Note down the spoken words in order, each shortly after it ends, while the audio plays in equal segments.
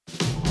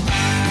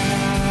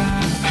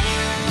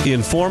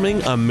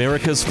Informing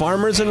America's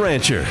farmers and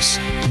ranchers.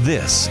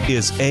 This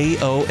is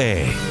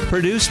AOA,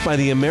 produced by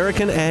the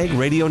American Ag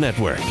Radio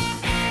Network.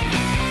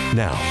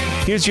 Now,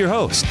 here's your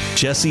host,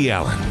 Jesse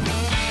Allen.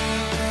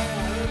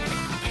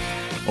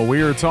 Well,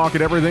 we are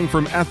talking everything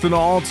from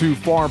ethanol to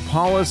farm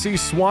policy,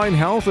 swine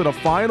health, and a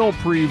final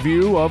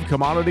preview of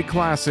Commodity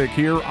Classic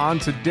here on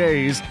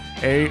today's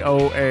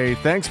AOA.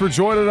 Thanks for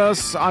joining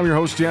us. I'm your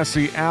host,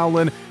 Jesse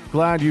Allen.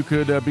 Glad you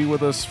could be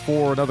with us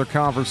for another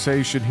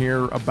conversation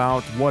here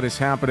about what is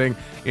happening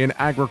in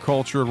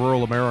agriculture in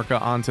rural America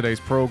on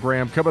today's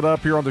program. Coming up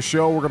here on the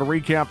show, we're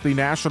going to recap the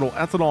National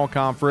Ethanol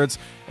Conference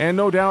and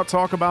no doubt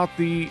talk about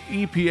the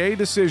EPA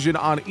decision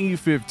on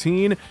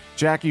E15.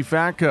 Jacqui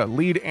Fatka,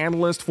 lead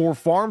analyst for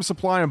farm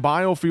supply and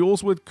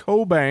biofuels with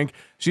CoBank.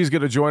 She's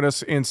going to join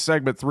us in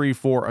segment 3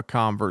 for a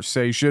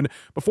conversation.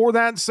 Before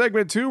that, in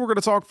segment 2, we're going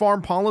to talk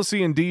farm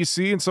policy in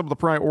D.C. and some of the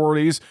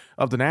priorities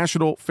of the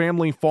National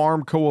Family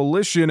Farm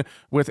Coalition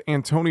with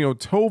Antonio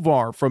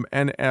Tovar from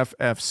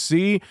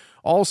NFFC.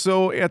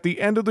 Also, at the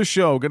end of the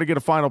show, going to get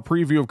a final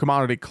preview of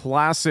Commodity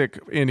Classic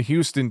in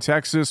Houston,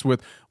 Texas,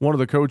 with one of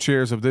the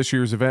co-chairs of this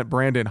year's event,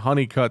 Brandon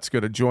Hunnicutt's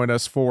going to join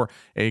us for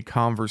a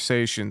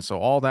conversation. So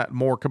all that and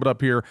more coming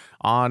up here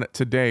on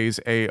today's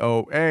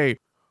AOA.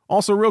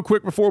 Also, real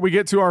quick before we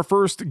get to our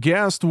first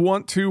guest,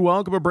 want to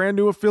welcome a brand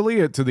new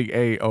affiliate to the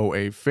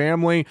AOA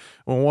family.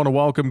 We want to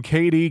welcome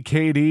KD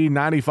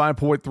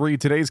 95.3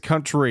 Today's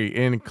Country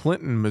in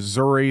Clinton,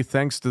 Missouri.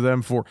 Thanks to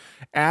them for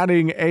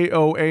adding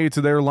AOA to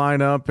their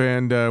lineup,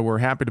 and we're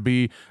happy to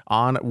be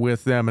on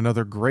with them.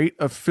 Another great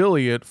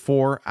affiliate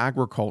for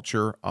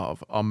agriculture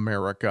of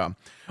America.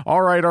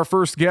 All right, our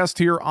first guest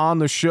here on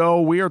the show,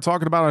 we are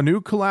talking about a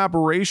new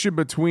collaboration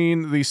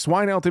between the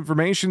Swine Health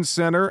Information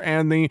Center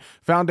and the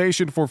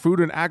Foundation for Food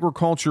and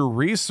Agriculture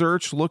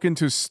Research, looking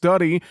to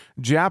study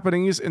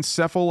Japanese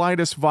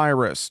encephalitis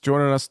virus.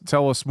 Joining us to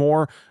tell us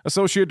more,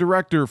 Associate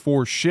Director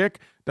for SHIC,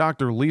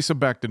 Dr. Lisa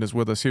Becton is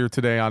with us here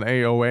today on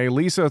AOA.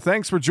 Lisa,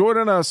 thanks for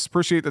joining us.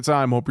 Appreciate the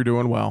time. Hope you're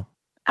doing well.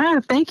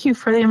 Thank you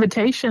for the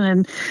invitation.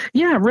 And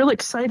yeah, really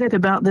excited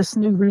about this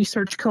new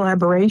research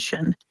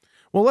collaboration.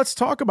 Well, let's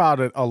talk about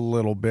it a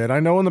little bit.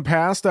 I know in the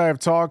past I have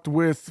talked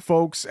with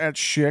folks at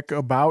SHIC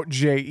about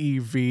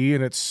JEV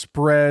and its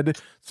spread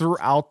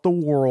throughout the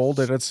world,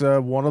 and it's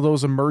one of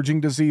those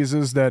emerging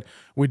diseases that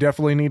we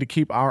definitely need to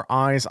keep our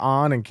eyes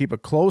on and keep a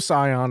close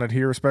eye on it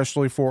here,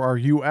 especially for our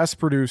U.S.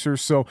 producers.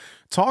 So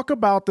talk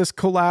about this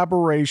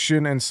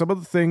collaboration and some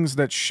of the things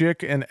that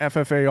SHIC and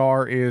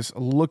FFAR is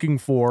looking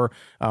for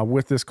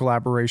with this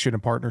collaboration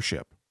and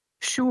partnership.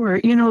 Sure.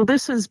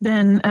 This has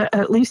been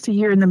at least a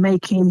year in the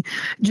making,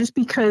 just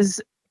because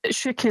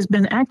SHIC has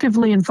been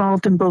actively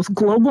involved in both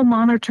global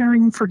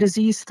monitoring for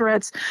disease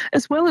threats,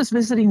 as well as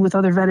visiting with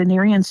other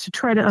veterinarians to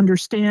try to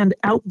understand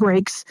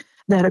outbreaks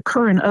that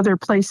occur in other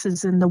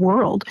places in the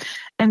world.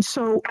 And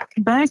so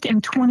back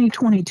in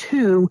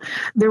 2022,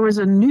 there was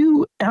a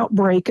new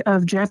outbreak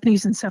of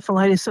Japanese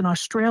encephalitis in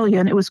Australia,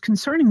 and it was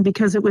concerning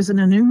because it was in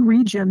a new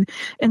region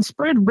and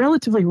spread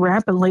relatively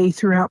rapidly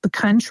throughout the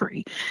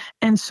country.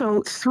 And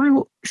so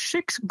through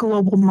SHIC's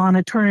global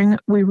monitoring,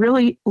 we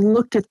really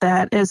looked at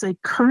that as a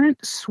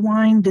current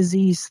swine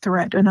disease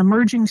threat, an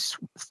emerging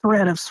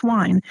threat of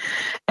swine.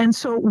 And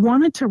so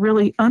wanted to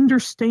really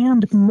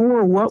understand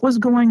more what was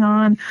going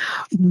on,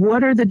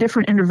 what are the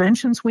different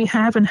interventions we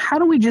have, and how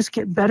do we just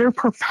get better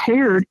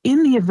prepared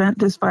in the event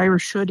this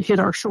virus should hit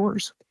our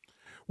shores.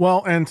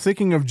 Well, and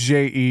thinking of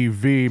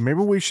JEV,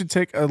 maybe we should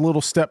take a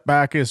little step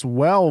back as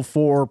well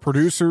for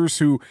producers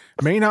who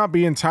may not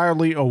be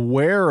entirely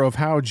aware of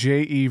how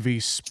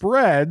JEV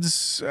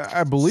spreads.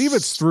 I believe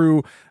it's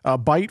through a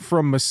bite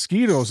from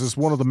mosquitoes is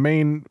one of the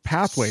main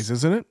pathways,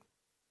 isn't it?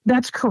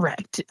 That's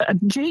correct.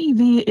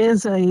 JEV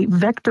is a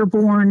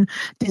vector-borne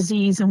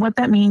disease, and what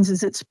that means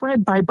is it's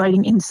spread by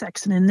biting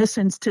insects, and in this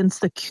instance,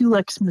 the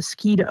Culex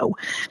mosquito.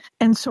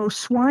 And so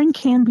swine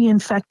can be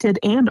infected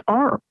and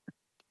are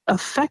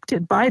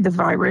affected by the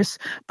virus,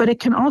 but it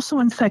can also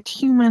infect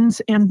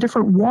humans and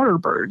different water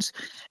birds.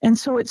 And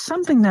so it's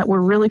something that we're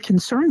really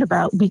concerned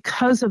about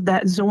because of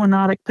that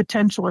zoonotic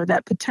potential, or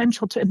that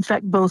potential to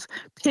infect both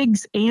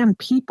pigs and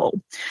people.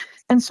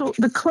 And so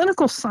the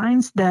clinical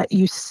signs that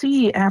you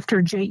see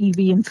after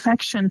JEV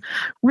infection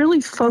really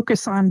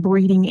focus on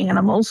breeding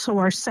animals, so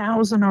our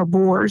sows and our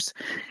boars.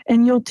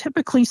 And you'll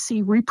typically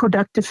see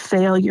reproductive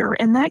failure,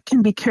 and that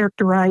can be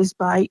characterized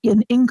by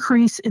an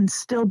increase in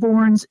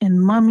stillborns, in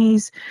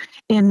mummies,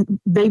 in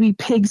baby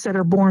pigs that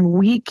are born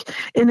weak,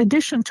 in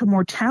addition to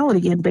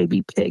mortality in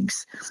baby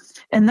pigs.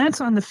 And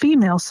that's on the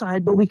female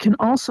side, but we can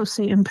also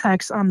see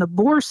impacts on the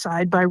boar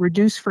side by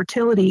reduced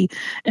fertility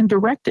and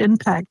direct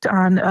impact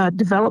on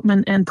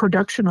development and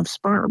production of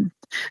sperm.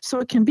 So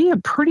it can be a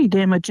pretty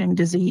damaging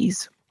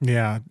disease.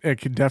 Yeah,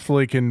 it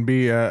definitely can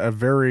be a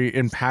very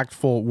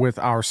impactful with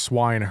our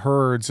swine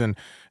herds. And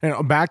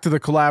back to the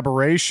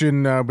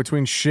collaboration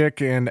between SHIC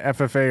and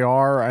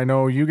FFAR. I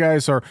know you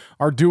guys are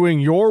doing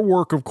your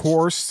work, of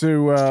course,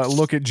 to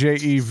look at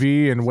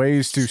JEV and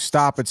ways to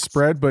stop its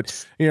spread.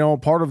 But,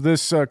 part of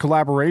this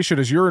collaboration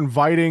is you're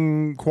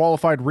inviting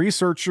qualified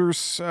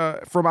researchers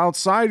from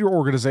outside your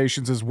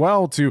organizations as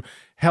well to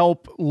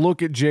help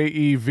look at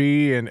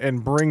JEV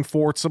and bring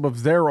forth some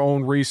of their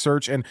own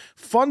research and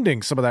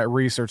funding some of that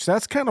research.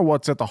 That's kind of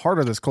what's at the heart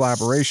of this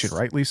collaboration,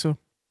 right, Lisa?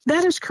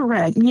 That is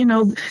correct.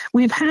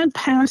 We've had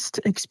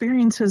past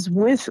experiences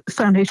with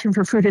Foundation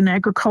for Food and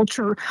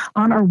Agriculture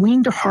on our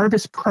Wean to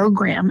Harvest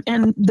program.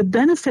 And the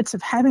benefits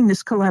of having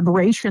this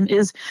collaboration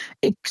is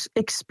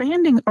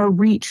expanding our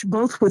reach,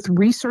 both with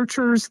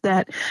researchers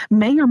that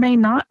may or may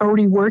not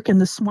already work in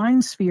the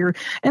swine sphere,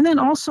 and then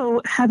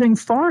also having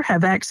FAR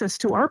have access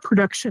to our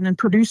production and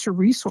producer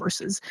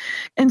resources.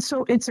 And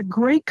so it's a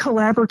great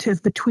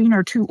collaborative between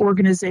our two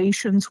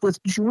organizations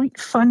with joint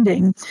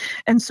funding.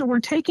 And so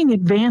we're taking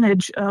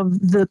advantage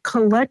of the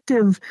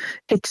collective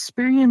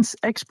experience,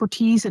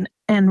 expertise,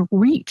 and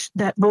reach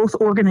that both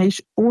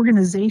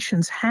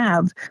organizations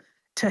have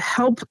to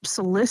help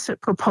solicit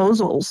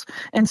proposals.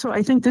 And so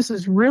I think this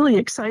is really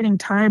exciting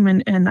time,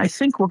 and I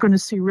think we're going to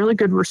see really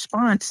good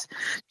response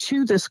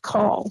to this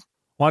call.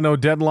 Well, I know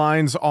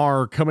deadlines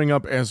are coming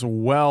up as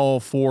well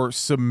for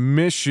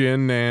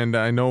submission, and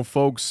I know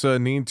folks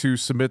need to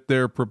submit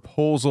their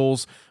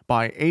proposals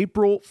by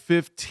April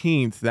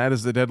 15th. That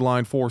is the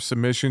deadline for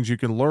submissions. You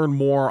can learn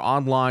more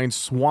online,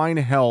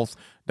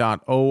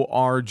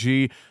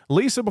 swinehealth.org.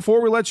 Lisa,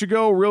 before we let you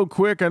go real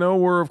quick, I know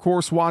we're, of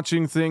course,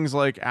 watching things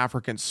like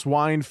African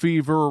swine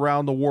fever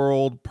around the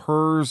world,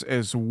 PRRS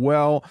as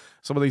well,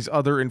 some of these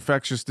other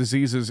infectious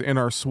diseases in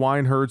our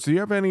swine herds. Do you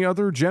have any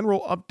other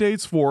general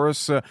updates for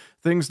us,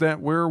 things that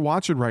we're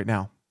watching right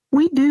now?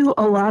 We do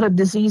a lot of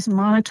disease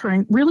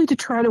monitoring, really to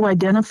try to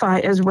identify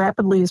as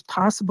rapidly as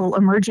possible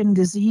emerging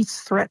disease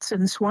threats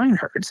in swine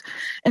herds.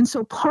 And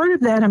so part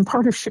of that, and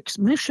part of SHIC's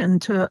mission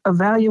to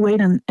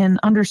evaluate and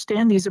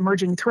understand these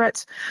emerging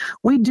threats,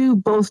 we do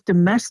both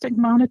domestic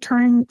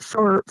monitoring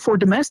for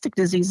domestic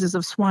diseases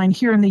of swine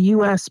here in the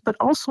U.S., but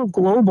also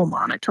global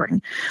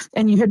monitoring.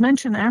 And you had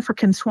mentioned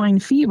African swine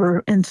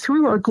fever, and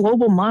through our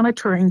global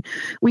monitoring,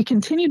 we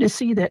continue to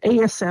see that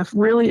ASF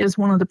really is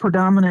one of the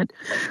predominant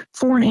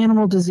foreign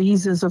animal diseases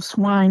of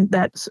swine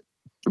that's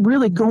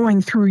really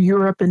going through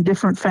Europe in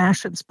different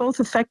fashions, both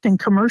affecting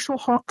commercial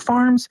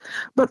farms,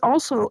 but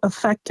also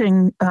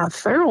affecting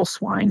feral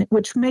swine,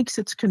 which makes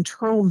its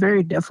control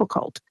very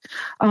difficult.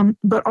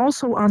 But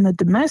also on the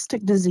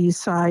domestic disease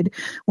side,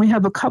 we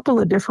have a couple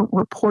of different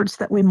reports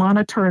that we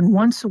monitor, and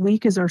once a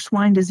week is our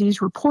swine disease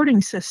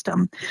reporting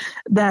system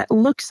that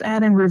looks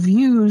at and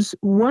reviews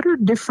what are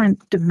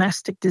different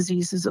domestic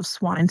diseases of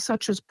swine,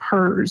 such as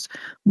PRRS,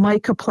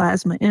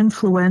 mycoplasma,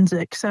 influenza,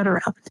 etc.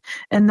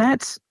 And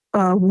that's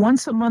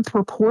once a month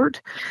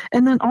report,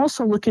 and then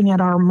also looking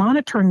at our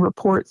monitoring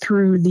report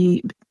through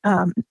the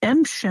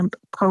MSHIMP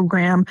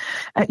program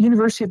at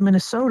University of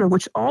Minnesota,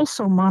 which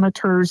also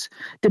monitors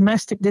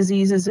domestic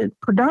diseases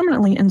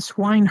predominantly in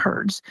swine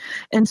herds.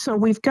 And so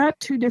we've got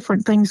two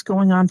different things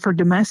going on for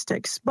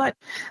domestics, but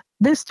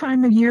this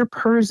time of year,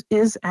 PRRS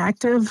is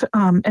active,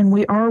 and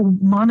we are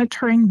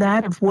monitoring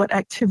that of what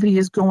activity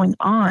is going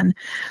on,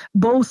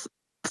 both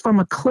from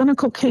a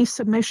clinical case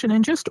submission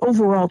and just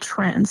overall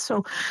trends.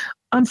 So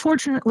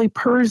unfortunately,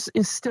 PRRS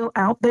is still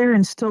out there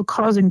and still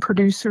causing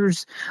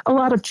producers a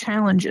lot of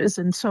challenges.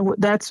 And so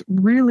that's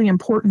really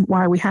important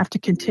why we have to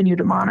continue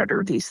to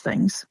monitor these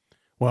things.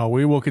 Well,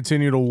 we will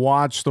continue to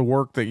watch the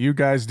work that you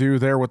guys do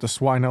there with the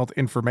Swine Health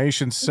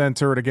Information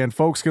Center. And again,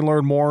 folks can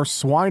learn more,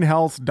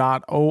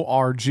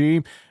 swinehealth.org.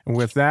 And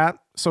with that,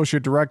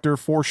 Associate Director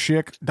for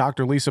SHIC,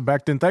 Dr. Lisa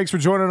Becton. Thanks for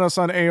joining us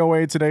on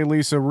AOA today,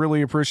 Lisa.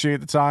 Really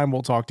appreciate the time.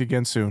 We'll talk to you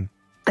again soon.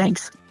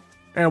 Thanks.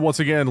 And once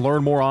again,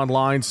 learn more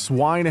online,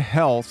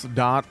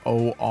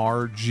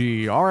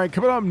 swinehealth.org. All right,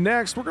 coming up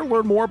next, we're going to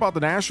learn more about the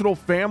National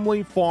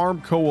Family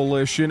Farm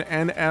Coalition,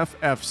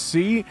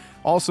 NFFC.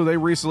 Also, they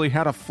recently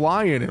had a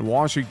fly-in in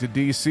Washington,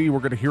 D.C. We're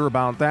going to hear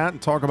about that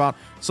and talk about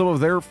some of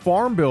their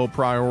farm bill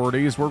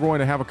priorities. We're going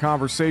to have a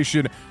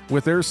conversation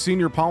with their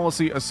Senior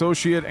Policy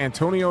Associate,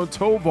 Antonio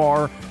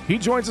Tovar. He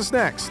joins us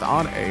next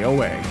on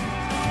AOA.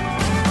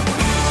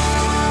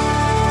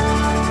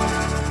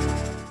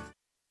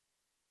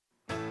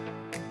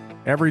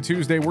 Every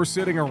Tuesday, we're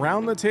sitting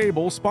around the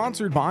table,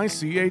 sponsored by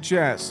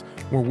CHS,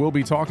 where we'll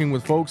be talking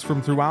with folks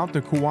from throughout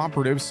the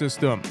cooperative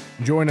system.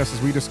 Join us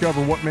as we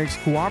discover what makes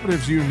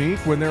cooperatives unique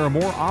when there are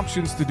more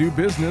options to do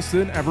business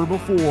than ever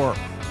before.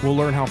 We'll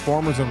learn how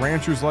farmers and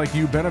ranchers like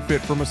you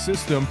benefit from a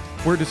system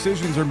where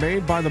decisions are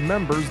made by the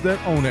members that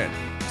own it.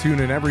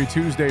 Tune in every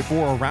Tuesday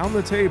for Around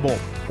the Table,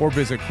 or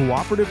visit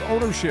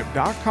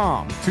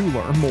cooperativeownership.com to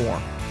learn more.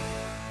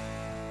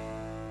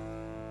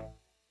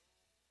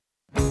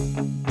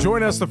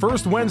 Join us the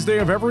first Wednesday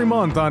of every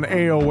month on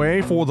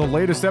AOA for the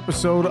latest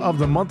episode of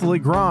the Monthly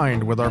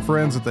Grind with our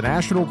friends at the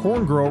National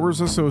Corn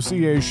Growers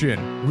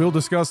Association. We'll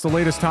discuss the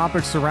latest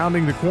topics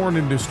surrounding the corn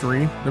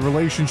industry, the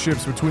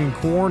relationships between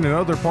corn and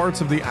other parts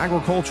of the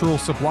agricultural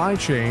supply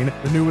chain,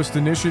 the newest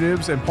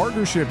initiatives and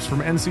partnerships from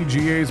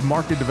NCGA's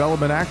Market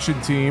Development Action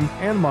Team,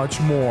 and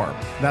much more.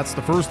 That's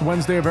the first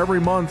Wednesday of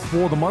every month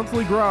for the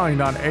Monthly Grind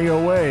on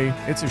AOA.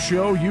 It's a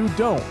show you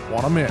don't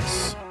want to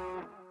miss.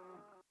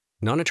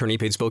 Non-attorney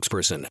paid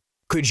spokesperson.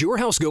 Could your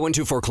house go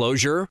into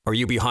foreclosure? Are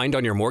you behind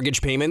on your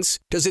mortgage payments?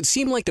 Does it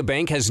seem like the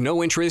bank has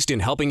no interest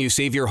in helping you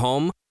save your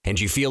home? And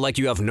you feel like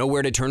you have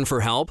nowhere to turn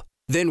for help?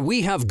 Then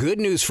we have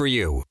good news for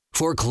you.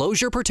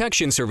 Foreclosure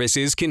Protection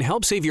Services can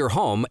help save your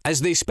home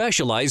as they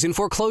specialize in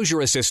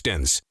foreclosure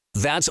assistance.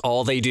 That's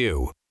all they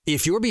do.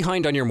 If you're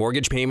behind on your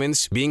mortgage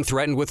payments, being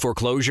threatened with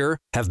foreclosure,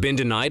 have been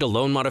denied a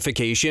loan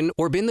modification,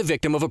 or been the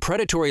victim of a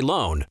predatory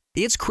loan,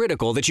 it's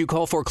critical that you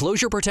call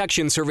Foreclosure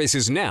Protection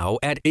Services now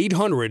at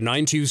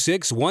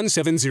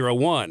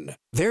 800-926-1701.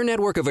 Their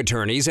network of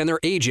attorneys and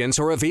their agents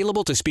are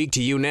available to speak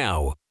to you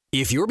now.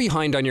 If you're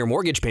behind on your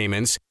mortgage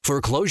payments,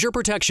 Foreclosure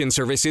Protection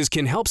Services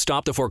can help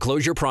stop the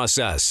foreclosure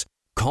process.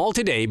 Call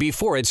today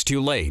before it's too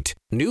late.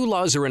 New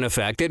laws are in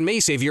effect that may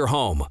save your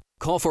home.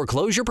 Call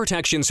Foreclosure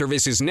Protection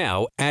Services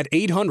now at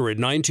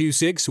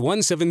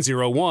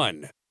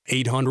 800-926-1701.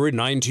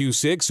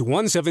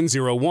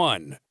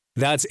 800-926-1701.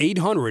 That's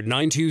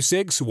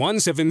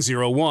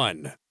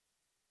 800-926-1701.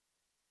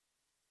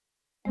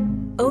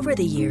 Over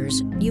the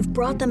years, you've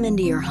brought them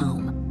into your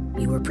home.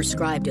 You were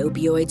prescribed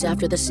opioids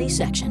after the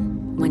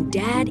C-section, when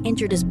Dad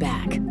injured his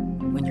back,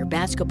 when your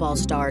basketball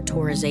star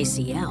tore his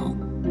ACL.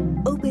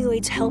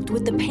 Opioids helped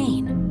with the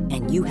pain,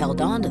 and you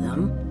held on to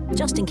them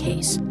just in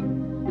case.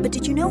 But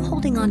did you know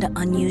holding on to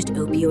unused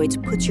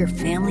opioids puts your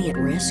family at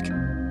risk?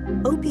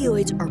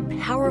 Opioids are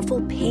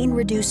powerful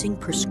pain-reducing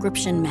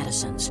prescription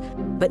medicines,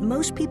 but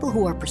most people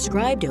who are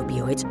prescribed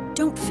opioids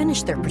don't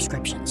finish their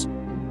prescriptions.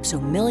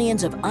 So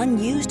millions of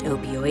unused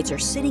opioids are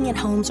sitting in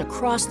homes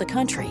across the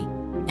country.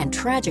 And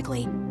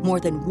tragically, more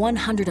than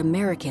 100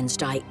 Americans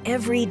die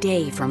every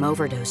day from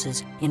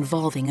overdoses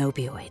involving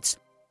opioids.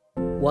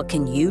 What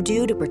can you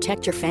do to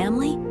protect your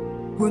family?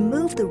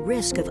 Remove the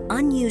risk of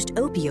unused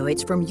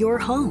opioids from your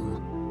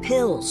home.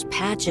 Pills,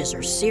 patches,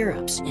 or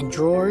syrups in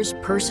drawers,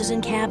 purses,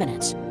 and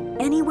cabinets,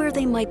 anywhere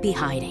they might be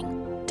hiding.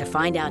 To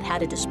find out how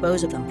to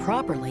dispose of them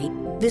properly,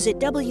 visit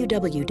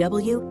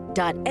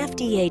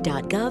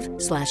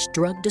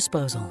www.fda.gov/drug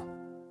disposal.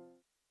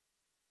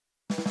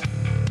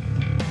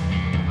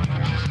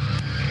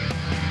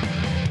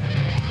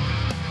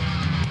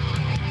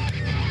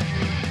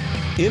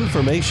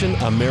 Information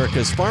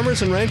America's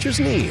farmers and ranchers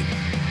need.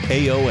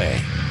 AOA.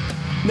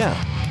 Now,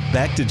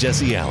 back to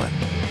Jesse Allen.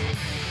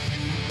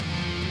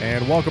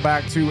 And welcome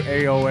back to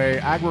AOA,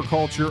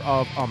 Agriculture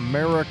of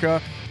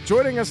America.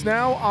 Joining us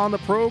now on the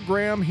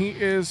program, he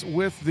is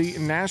with the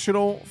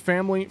National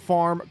Family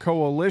Farm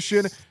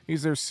Coalition.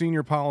 He's their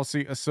Senior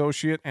Policy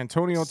Associate.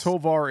 Antonio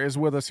Tovar is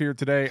with us here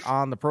today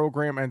on the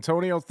program.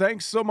 Antonio,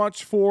 thanks so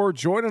much for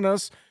joining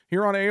us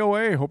here on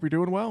AOA. Hope you're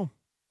doing well.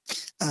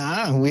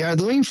 We are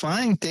doing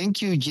fine.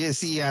 Thank you,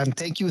 Jesse, and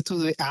thank you to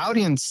the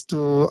audience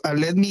to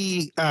let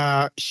me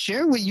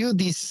share with you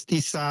these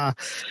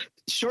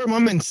short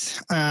moments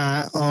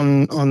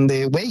on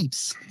the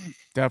waves.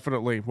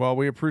 Definitely. Well,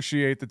 we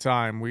appreciate the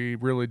time. We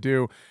really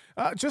do.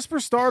 Just for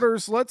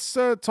starters, let's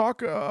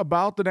talk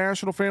about the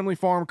National Family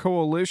Farm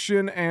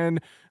Coalition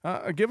and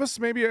give us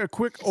maybe a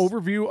quick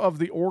overview of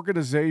the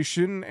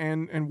organization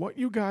and what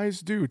you guys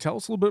do. Tell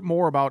us a little bit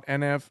more about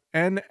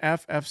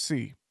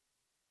NFFC.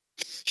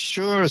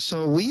 Sure.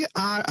 So we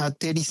are a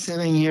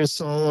 37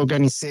 years old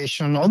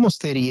organization, almost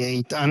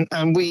 38,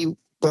 and we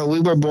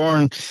were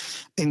born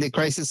in the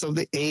crisis of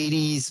the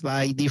 80s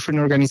by different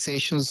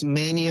organizations,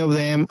 many of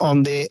them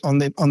on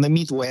the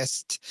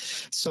Midwest.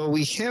 So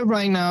we have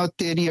right now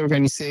 30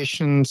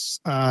 organizations.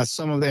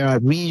 Some of them are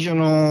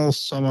regional,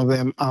 some of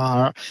them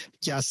are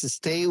just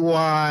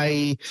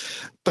statewide,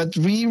 but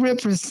we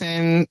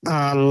represent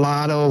a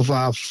lot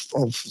of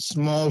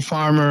small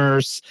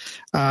farmers,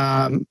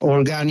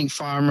 organic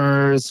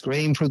farmers,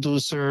 grain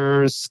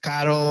producers,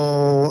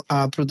 cattle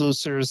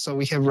producers. So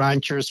we have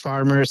ranchers,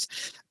 farmers.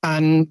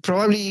 And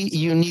probably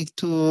unique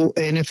to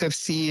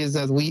NFFC is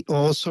that we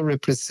also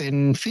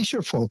represent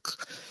fisher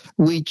folk,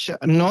 which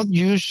not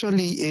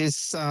usually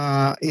is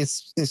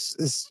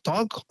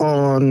talk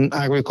on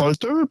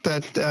agriculture,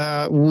 but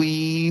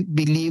we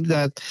believe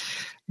that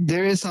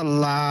there is a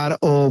lot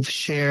of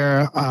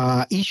share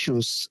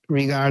issues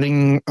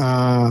regarding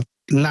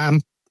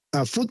land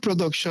food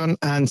production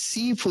and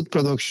seafood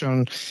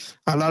production,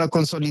 a lot of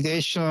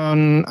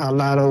consolidation, a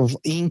lot of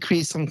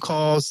increase on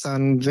costs,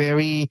 and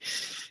very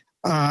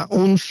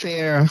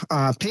unfair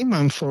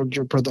payment for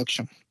your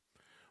production.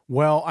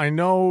 Well, I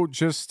know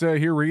just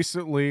here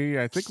recently,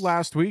 I think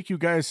last week, you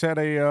guys had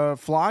a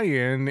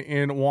fly-in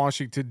in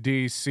Washington,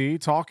 D.C.,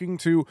 talking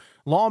to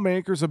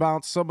lawmakers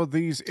about some of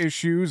these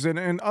issues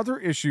and other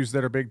issues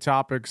that are big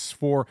topics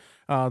for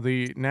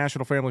the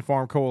National Family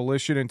Farm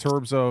Coalition in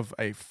terms of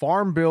a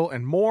farm bill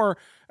and more.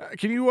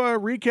 Can you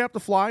recap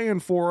the fly-in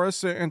for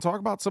us and talk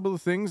about some of the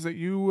things that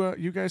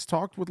you guys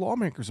talked with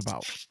lawmakers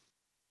about?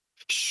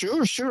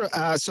 Sure, sure.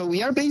 So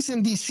we are based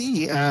in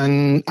DC,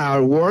 and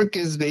our work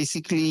is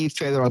basically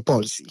federal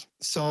policy.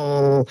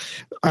 So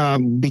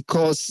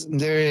because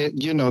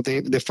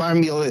the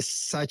Farm Bill is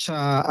such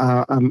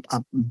a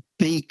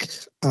big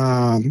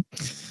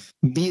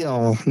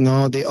bill,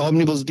 no, the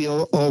omnibus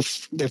bill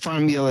of the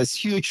Farm Bill is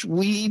huge.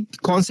 We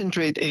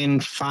concentrate in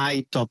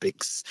 5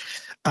 topics.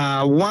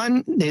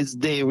 One is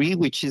dairy,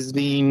 which is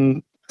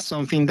being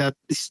something that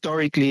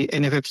historically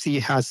NFFC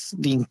has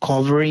been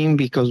covering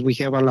because we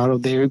have a lot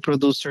of dairy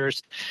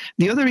producers.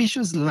 The other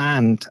issue is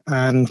land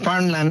and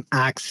farmland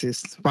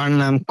access,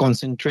 farmland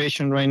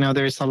concentration. Right now,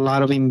 there is a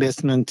lot of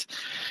investment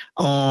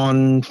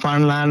on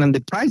farmland, and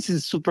the price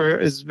is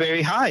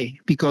very high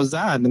because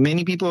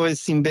many people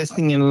is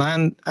investing in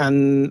land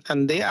and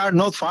they are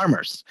not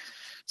farmers.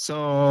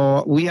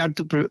 So we want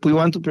to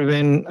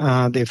prevent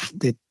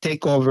the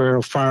takeover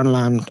of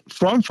farmland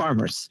from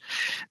farmers.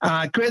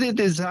 Credit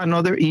is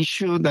another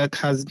issue that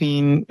has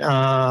been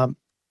an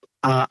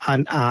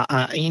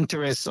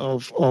interest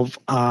of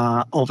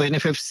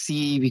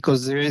NFFC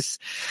because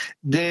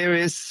there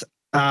is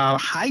a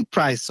high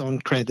price on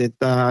credit.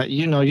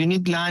 You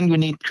need land, you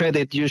need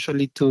credit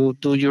usually to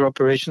do your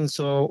operations.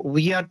 So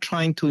we are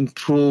trying to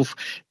improve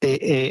the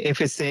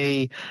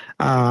FSA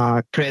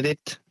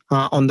credit.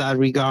 On that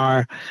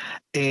regard,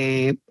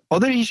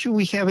 other issue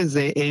we have is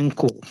the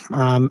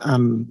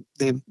MCO,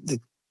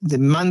 the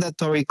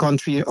mandatory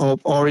country of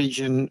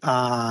origin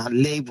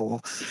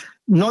label,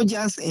 not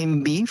just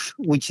in beef,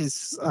 which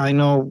is I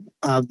know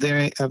a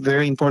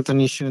very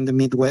important issue in the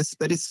Midwest,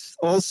 but it's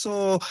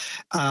also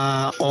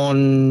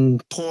on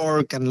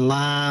pork and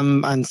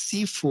lamb and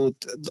seafood.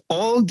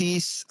 All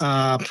these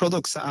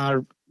products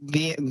are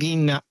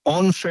being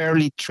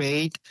unfairly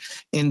traded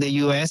in the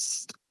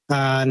U.S.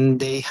 and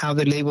they have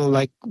the label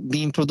like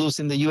being produced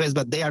in the U.S.,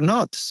 but they are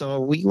not. So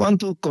we want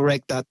to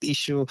correct that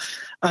issue.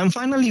 And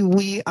finally,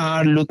 we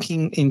are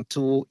looking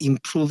into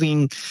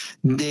improving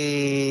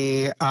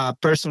the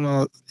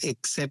personal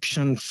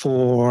exception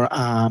for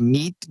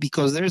meat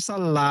because there's a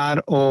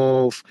lot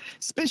of,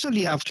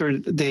 especially after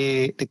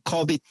the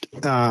COVID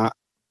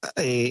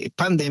a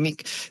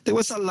pandemic, there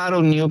was a lot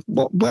of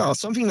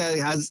something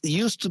that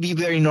used to be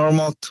very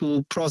normal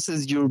to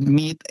process your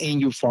meat in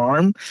your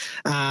farm,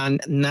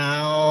 and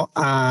now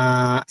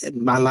a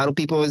lot of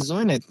people is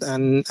doing it,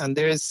 and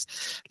there's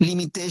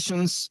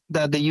limitations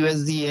that the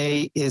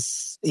USDA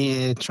is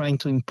trying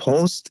to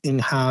impose in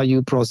how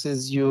you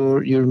process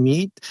your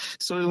meat.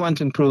 So we want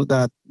to improve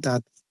that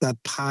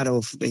part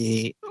of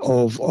the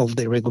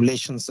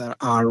regulations that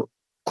are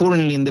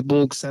currently in the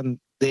books, and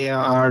they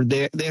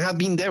have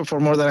been there for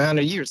more than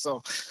 100 years,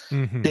 so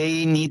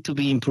they need to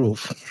be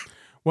improved.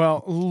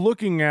 Well,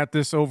 looking at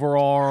this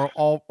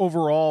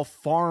overall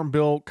farm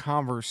bill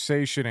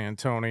conversation,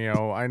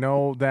 Antonio, I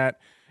know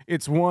that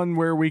it's one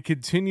where we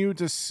continue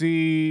to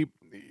see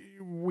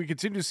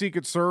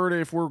concern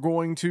if we're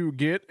going to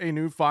get a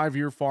new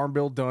 5-year farm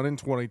bill done in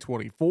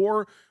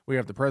 2024. We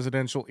have the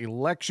presidential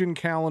election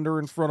calendar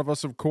in front of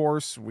us, of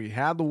course. We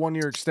had the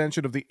 1-year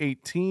extension of the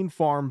 18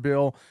 farm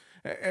bill.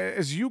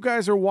 As you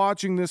guys are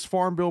watching this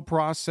farm bill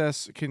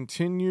process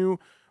continue,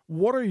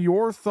 what are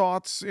your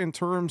thoughts in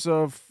terms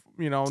of,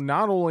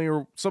 not only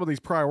are some of these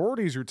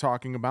priorities you're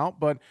talking about,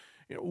 but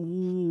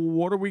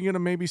what are we going to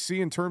maybe see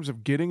in terms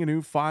of getting a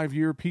new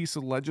 5-year piece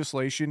of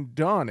legislation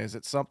done? Is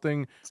it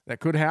something that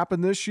could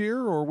happen this year,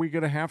 or are we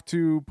going to have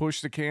to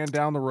push the can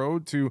down the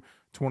road to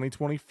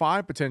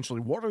 2025 potentially?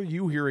 What are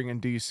you hearing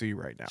in DC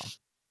right now?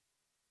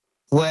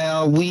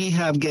 Well, we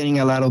have getting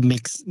a lot of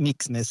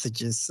mixed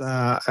messages.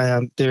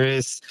 There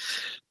is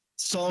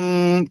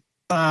some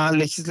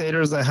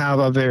legislators that have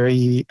a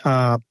very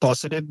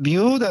positive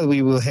view that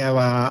we will have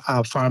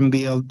a farm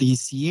bill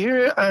this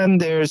year, and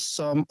there's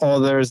some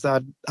others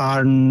that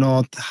are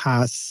not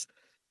as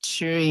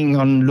cheering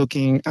on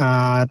looking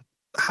at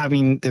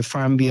having the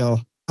farm bill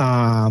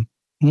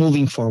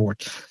moving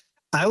forward.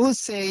 I would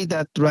say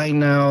that right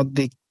now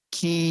the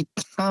key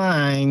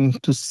time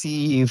to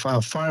see if a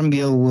farm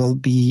bill will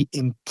be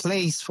in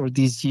place for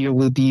this year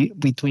will be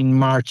between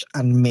March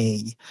and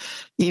May.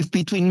 If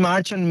between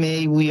March and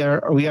May we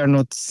are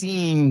not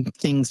seeing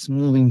things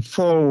moving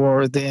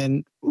forward,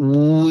 then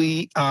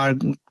we are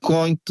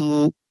going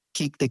to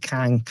kick the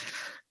can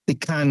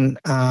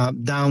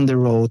down the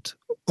road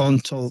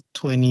until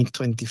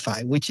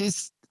 2025, which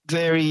is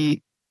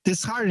very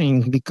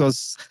disheartening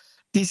because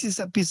this is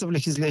a piece of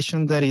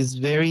legislation that is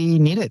very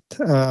needed.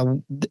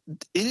 It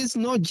is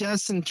not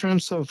just in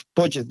terms of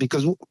budget,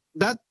 because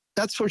that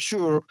that's for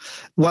sure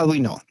what we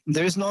know.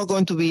 There's not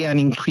going to be an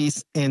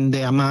increase in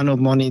the amount of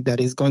money that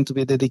is going to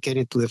be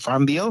dedicated to the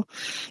Farm Bill.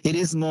 It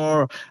is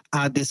more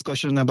a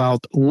discussion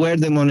about where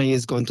the money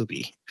is going to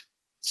be.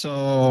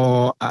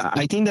 So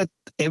I think that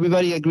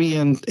everybody agree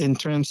in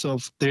terms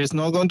of there's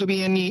not going to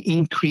be any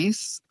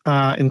increase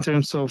in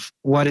terms of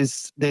what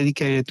is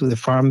dedicated to the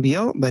Farm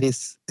Bill, but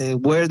it's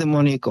where the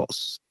money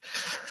goes.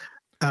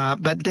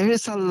 But there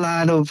is a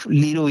lot of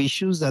little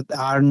issues that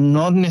are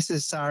not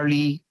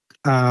necessarily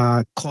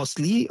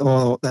costly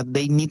or that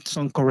they need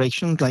some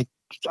corrections, like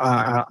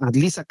at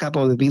least a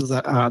couple of the bills,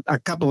 a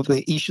couple of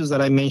the issues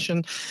that I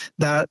mentioned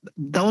that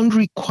don't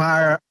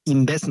require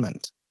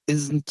investment.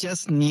 It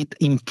just need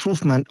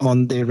improvement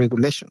on the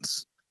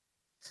regulations.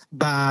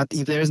 But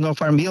if there is no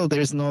Farm Bill,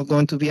 there's not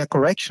going to be a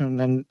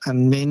correction,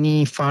 and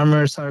many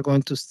farmers are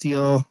going to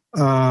still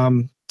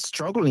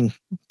struggling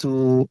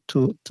to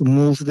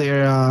move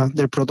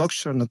their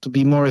production to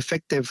be more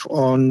effective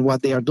on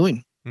what they are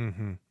doing.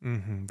 Mm-hmm,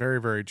 mm-hmm. Very,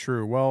 very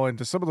true. Well, and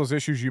to some of those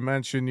issues you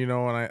mentioned,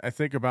 and I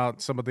think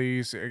about some of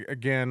these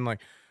again,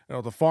 like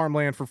the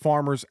Farmland for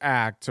Farmers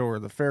Act or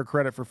the Fair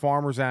Credit for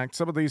Farmers Act,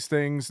 some of these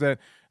things that,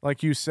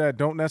 like you said,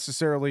 don't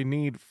necessarily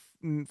need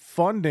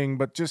funding,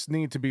 but just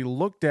need to be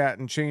looked at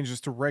and changes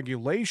to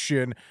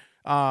regulation.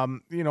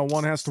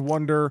 One has to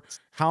wonder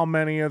how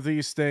many of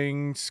these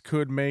things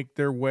could make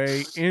their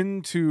way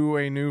into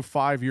a new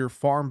 5-year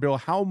farm bill.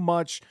 How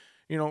much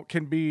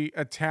can be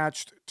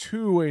attached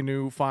to a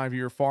new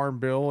 5-year farm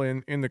bill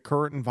in the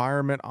current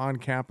environment on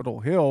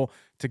Capitol Hill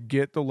to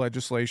get the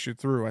legislation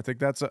through. I think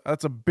that's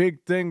a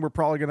big thing we're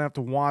probably going to have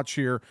to watch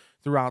here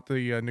throughout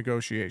the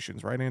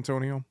negotiations, right,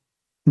 Antonio?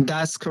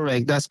 That's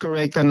correct.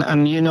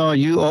 And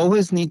you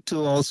always need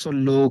to also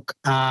look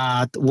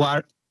at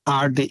what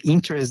are the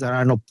interests that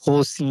are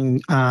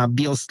opposing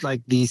bills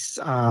like this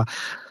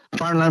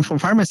Farmland for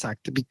Farmers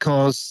Act,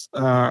 because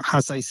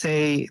as I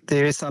say,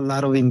 there is a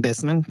lot of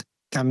investment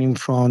coming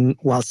from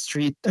Wall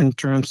Street in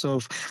terms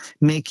of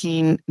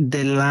making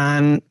the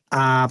land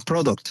a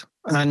product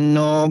and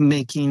not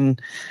making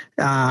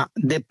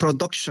the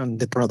production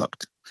the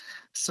product.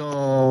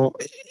 So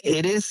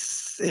we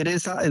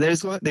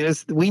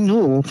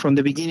knew from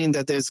the beginning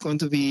that there's going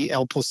to be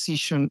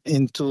opposition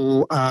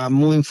into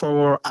moving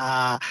forward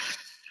a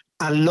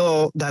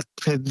law that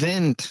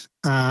prevent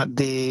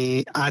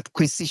the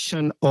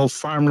acquisition of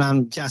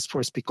farmland just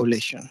for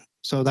speculation.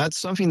 So that's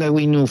something that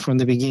we knew from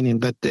the beginning,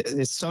 but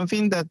it's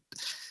something that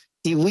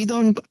if we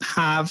don't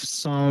have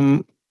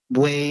some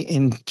way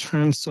in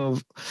terms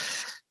of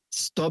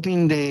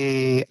stopping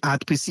the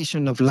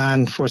acquisition of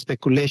land for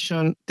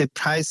speculation, the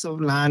price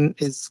of land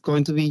is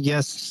going to be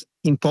just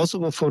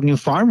impossible for new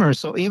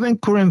farmers or even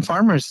current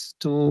farmers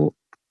to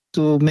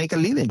make a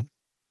living.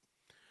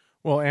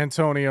 Well,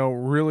 Antonio,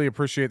 really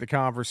appreciate the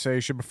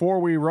conversation. Before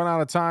we run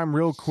out of time,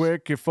 real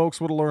quick, if folks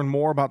want to learn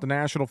more about the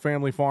National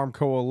Family Farm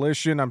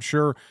Coalition, I'm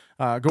sure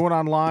going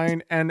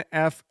online,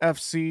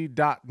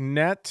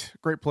 NFFC.net,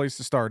 great place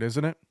to start,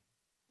 isn't it?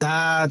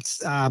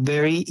 That's a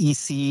very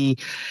easy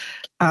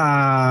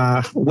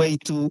way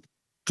to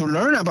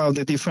learn about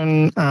the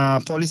different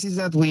policies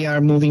that we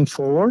are moving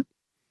forward.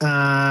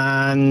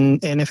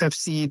 And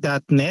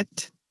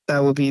NFFC.net.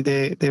 That would be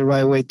the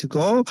right way to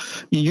go.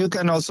 You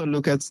can also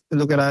look at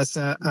us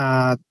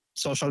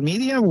social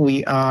media.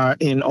 We are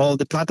in all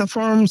the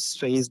platforms: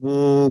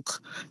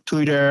 Facebook,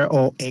 Twitter,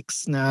 or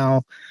X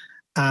now,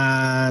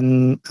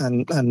 and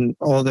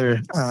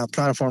other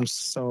platforms.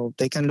 So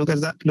they can look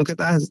at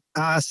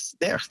us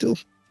there too.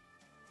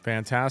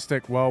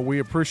 Fantastic. Well, we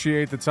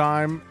appreciate the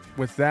time.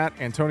 With that,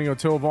 Antonio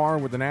Tovar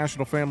with the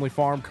National Family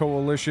Farm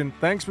Coalition.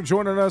 Thanks for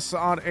joining us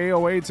on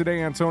AOA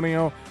today,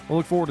 Antonio. We'll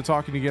look forward to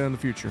talking again in the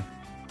future.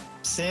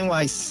 Same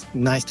wise.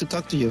 Nice to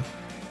talk to you.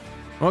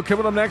 Well,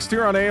 coming up next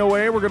here on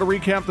AOA, we're going to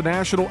recap the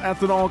National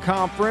Ethanol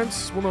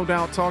Conference. We'll no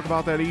doubt talk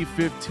about that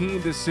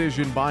E15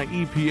 decision by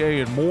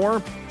EPA and more.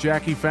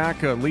 Jacqui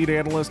Fatka, lead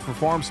analyst for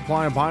Farm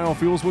Supply and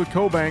Biofuels with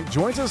CoBank,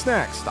 joins us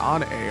next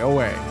on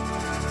AOA.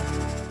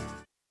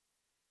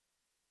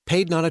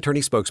 Paid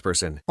non-attorney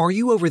spokesperson. Are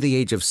you over the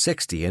age of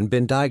 60 and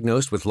been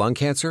diagnosed with lung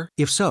cancer?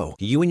 If so,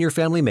 you and your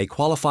family may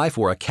qualify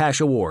for a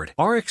cash award.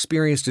 Our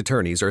experienced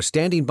attorneys are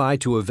standing by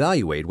to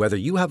evaluate whether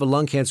you have a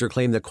lung cancer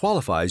claim that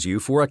qualifies you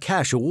for a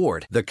cash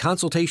award. The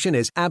consultation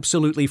is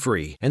absolutely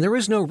free, and there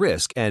is no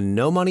risk and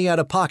no money out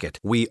of pocket.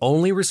 We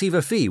only receive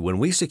a fee when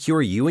we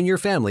secure you and your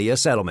family a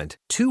settlement.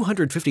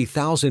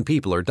 250,000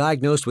 people are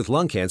diagnosed with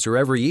lung cancer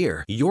every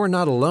year. You're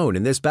not alone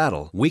in this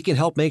battle. We can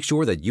help make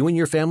sure that you and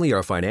your family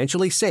are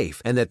financially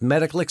safe and that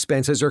medical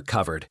expenses are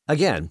covered.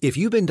 Again, if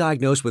you've been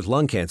diagnosed with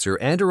lung cancer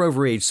and are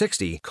over age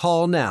 60,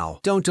 call now.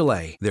 Don't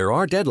delay. There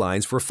are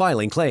deadlines for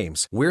filing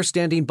claims. We're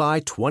standing by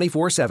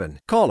 24/7.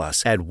 Call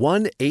us at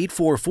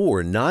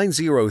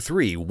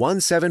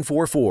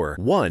 1-844-903-1744.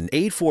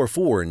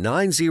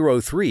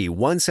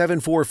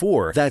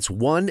 1-844-903-1744. That's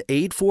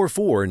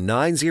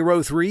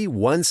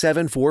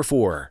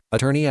 1-844-903-1744.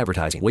 Attorney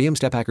advertising. William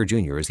Steppacker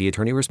Jr. is the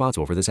attorney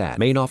responsible for this ad.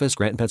 Main office,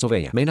 Granton,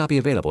 Pennsylvania. May not be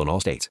available in all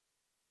states.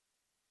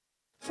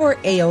 For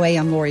AOA,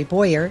 I'm Lori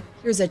Boyer.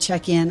 Here's a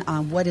check-in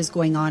on what is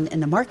going on in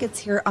the markets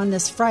here on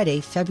this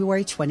Friday,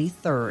 February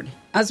 23rd.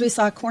 As we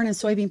saw, corn and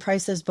soybean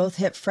prices both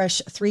hit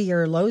fresh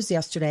 3-year lows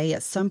yesterday.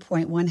 At some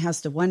point, one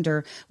has to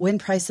wonder when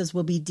prices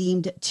will be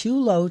deemed too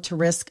low to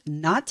risk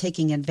not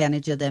taking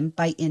advantage of them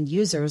by end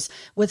users,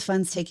 with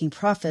funds taking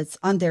profits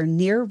on their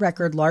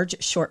near-record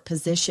large short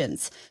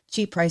positions.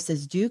 Cheap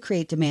prices do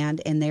create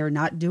demand, and they are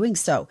not doing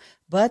so,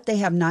 but they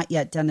have not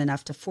yet done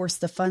enough to force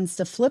the funds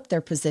to flip their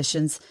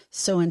positions.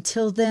 So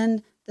until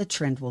then, the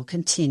trend will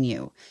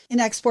continue. In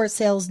export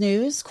sales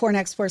news, corn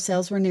export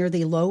sales were near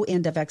the low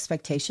end of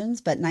expectations,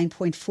 but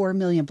 9.4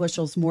 million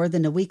bushels more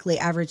than the weekly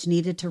average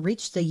needed to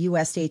reach the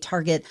USDA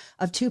target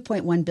of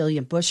 2.1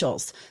 billion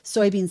bushels.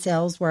 Soybean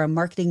sales were a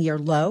marketing year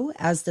low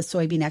as the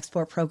soybean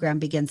export program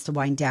begins to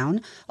wind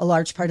down. A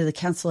large part of the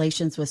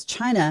cancellations was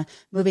China,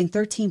 moving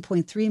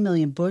 13.3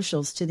 million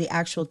bushels to the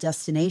actual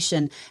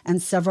destination,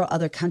 and several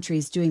other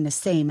countries doing the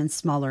same in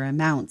smaller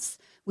amounts.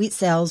 Wheat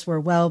sales were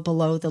well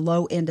below the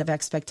low end of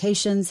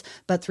expectations,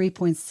 but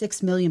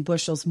 3.6 million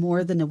bushels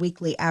more than the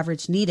weekly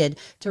average needed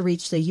to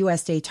reach the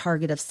USDA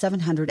target of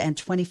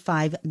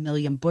 725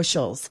 million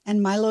bushels.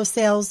 And Milo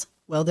sales,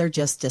 well, they're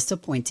just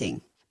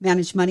disappointing.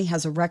 Managed money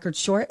has a record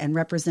short and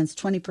represents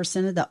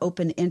 20% of the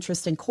open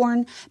interest in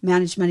corn.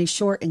 Managed money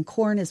short in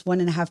corn is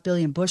 1.5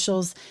 billion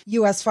bushels.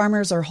 U.S.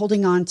 farmers are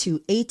holding on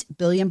to 8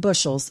 billion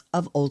bushels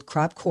of old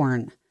crop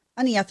corn.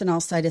 On the ethanol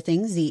side of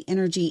things, the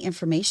Energy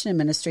Information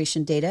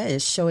Administration data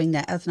is showing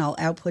that ethanol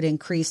output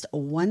increased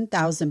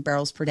 1,000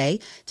 barrels per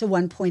day to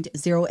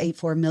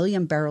 1.084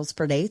 million barrels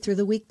per day through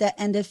the week that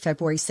ended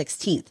February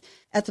 16th.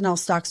 Ethanol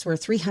stocks were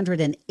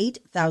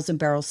 308,000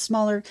 barrels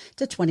smaller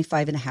to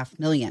 25.5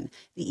 million.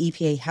 The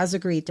EPA has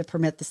agreed to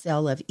permit the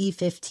sale of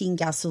E15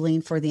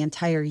 gasoline for the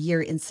entire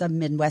year in some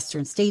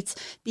Midwestern states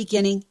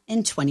beginning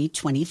in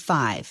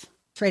 2025.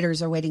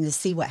 Traders are waiting to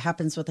see what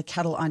happens with the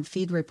cattle on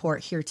feed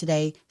report here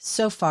today.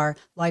 So far,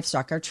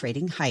 livestock are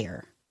trading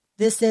higher.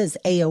 This is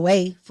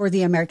AOA for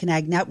the American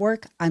Ag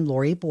Network. I'm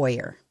Lori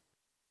Boyer.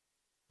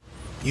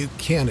 You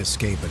can't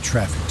escape a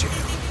traffic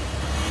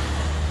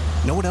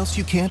jam. Know what else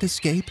you can't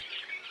escape?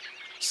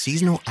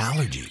 Seasonal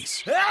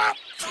allergies.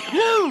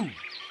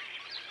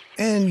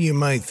 And you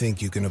might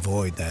think you can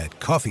avoid that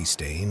coffee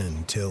stain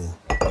until...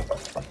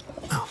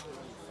 Oh,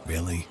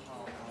 really?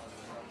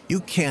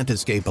 You can't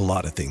escape a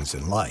lot of things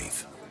in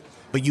life,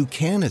 but you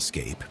can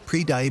escape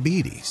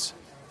prediabetes.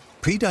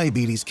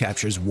 Prediabetes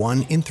captures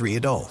 1 in 3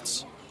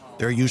 adults.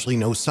 There are usually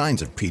no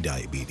signs of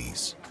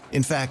prediabetes.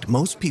 In fact,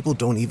 most people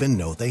don't even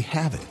know they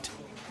have it.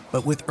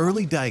 But with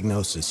early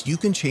diagnosis, you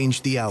can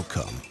change the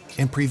outcome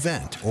and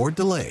prevent or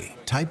delay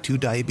type 2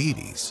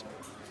 diabetes.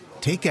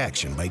 Take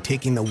action by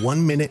taking the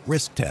 1-minute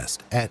risk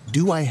test at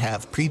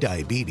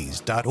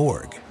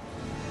doihaveprediabetes.org.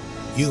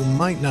 You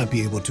might not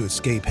be able to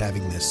escape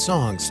having this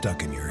song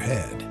stuck in your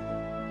head,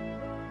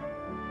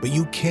 but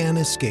you can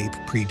escape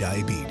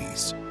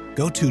prediabetes.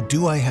 Go to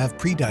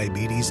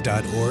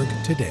doihaveprediabetes.org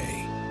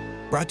today.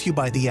 Brought to you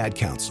by the Ad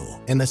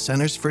Council and the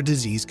Centers for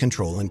Disease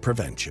Control and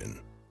Prevention.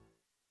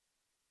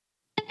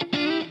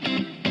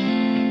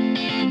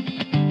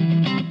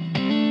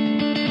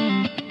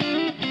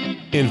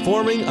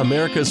 Informing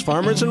America's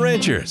farmers and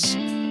ranchers.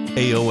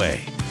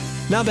 AOA.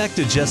 Now back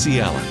to Jesse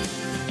Allen.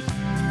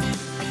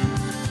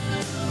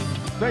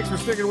 Thanks for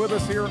sticking with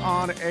us here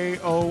on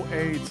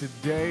AOA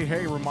today.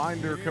 Hey,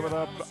 reminder, coming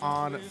up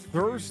on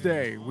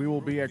Thursday, we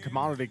will be at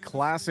Commodity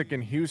Classic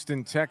in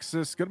Houston,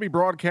 Texas. Going to be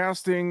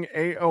broadcasting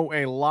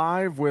AOA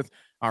Live with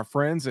our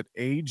friends at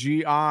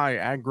AGI,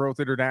 Ag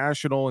Growth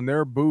International, in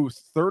their booth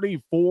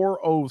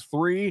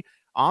 3403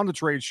 on the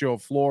trade show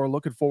floor.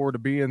 Looking forward to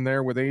being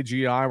there with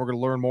AGI. We're going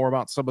to learn more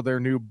about some of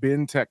their new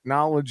bin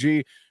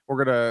technology.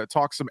 We're going to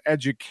talk some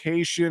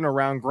education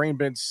around grain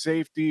bin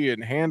safety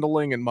and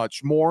handling and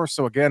much more.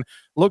 So again,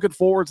 looking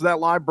forward to that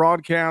live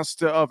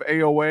broadcast of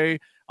AOA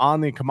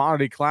on the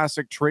Commodity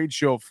Classic trade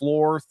show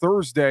floor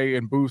Thursday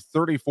in booth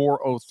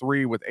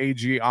 3403 with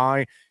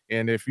AGI.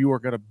 And if you are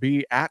going to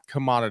be at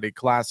Commodity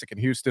Classic in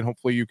Houston,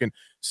 hopefully you can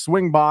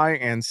swing by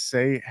and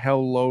say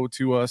hello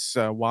to us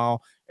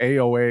while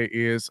AOA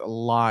is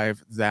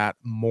live that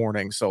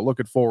morning. So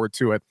looking forward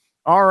to it.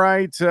 All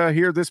right,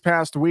 here this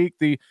past week,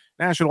 the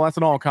National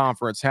Ethanol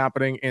Conference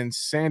happening in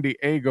San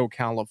Diego,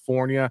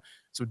 California.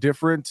 Some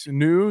different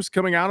news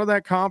coming out of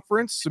that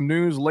conference. Some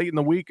news late in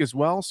the week as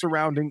well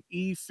surrounding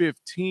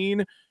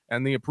E15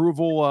 and the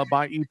approval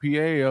by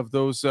EPA of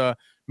those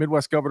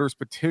Midwest Governor's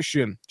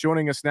petition.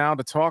 Joining us now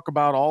to talk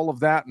about all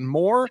of that and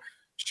more,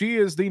 she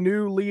is the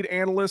new lead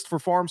analyst for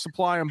farm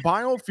supply and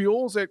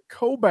biofuels at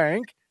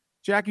CoBank.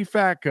 Jacqui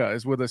Fatka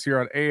is with us here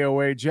on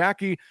AOA.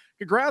 Jacqui,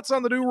 congrats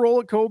on the new role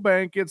at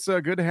CoBank. It's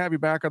good to have you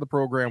back on the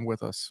program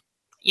with us.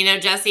 You know,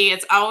 Jesse,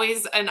 it's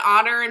always an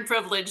honor and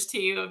privilege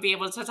to be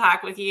able to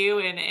talk with you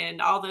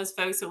and all those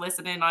folks who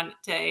listen in on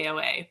to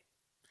AOA.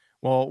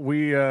 Well,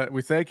 we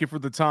thank you for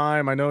the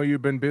time. I know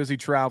you've been busy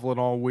traveling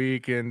all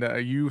week, and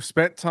you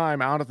spent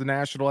time out at the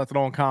National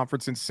Ethanol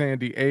Conference in San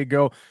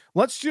Diego.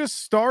 Let's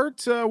just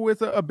start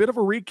with a bit of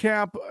a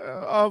recap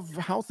of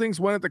how things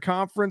went at the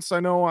conference.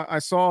 I know I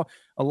saw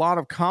a lot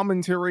of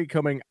commentary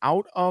coming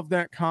out of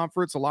that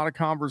conference, a lot of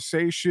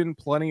conversation,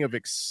 plenty of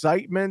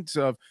excitement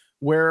of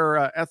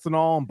where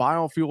ethanol and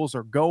biofuels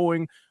are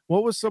going.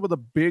 What was some of the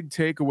big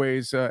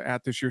takeaways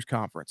at this year's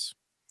conference?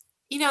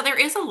 There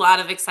is a lot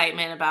of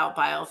excitement about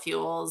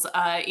biofuels.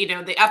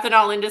 The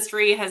ethanol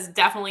industry has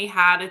definitely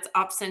had its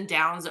ups and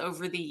downs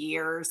over the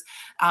years.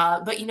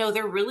 But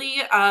there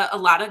really a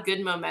lot of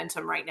good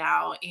momentum right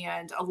now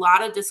and a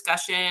lot of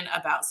discussion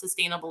about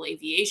sustainable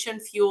aviation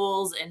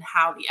fuels and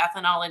how the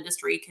ethanol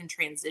industry can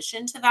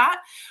transition to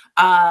that.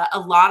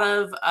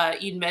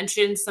 You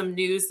mentioned some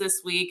news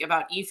this week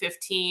about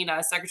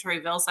E15.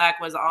 Secretary Vilsack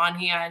was on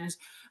hand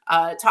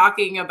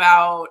talking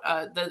about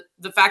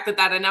the fact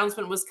that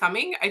announcement was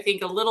coming. I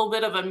think a little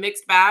bit of a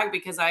mixed bag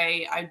because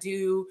I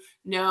do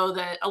know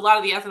that a lot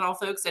of the ethanol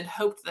folks had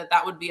hoped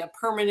that would be a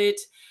permanent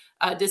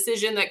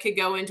decision that could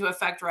go into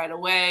effect right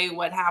away.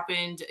 What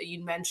happened,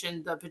 you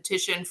mentioned the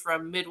petition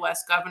from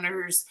Midwest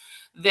governors.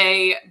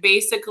 They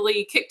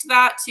basically kicked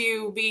that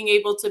to being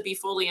able to be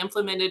fully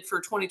implemented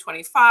for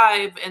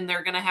 2025, and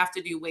they're going to have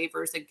to do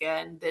waivers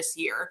again this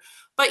year.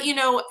 But,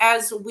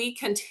 as we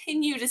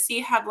continue to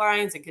see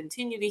headlines and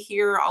continue to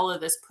hear all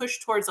of this push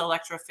towards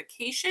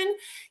electrification,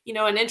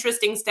 an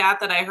interesting stat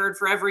that I heard: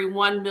 for every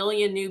 1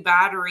 million new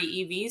battery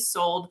EVs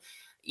sold,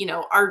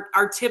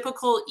 our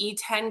typical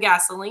E10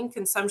 gasoline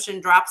consumption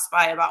drops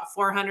by about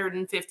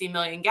 450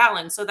 million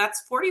gallons. So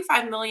that's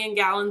 45 million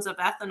gallons of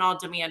ethanol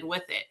demand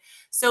with it.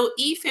 So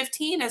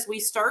E15, as we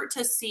start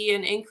to see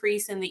an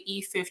increase in the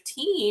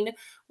E15,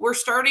 we're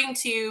starting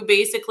to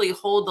basically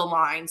hold the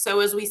line.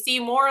 So as we see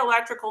more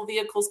electrical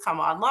vehicles come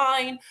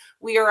online,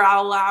 we are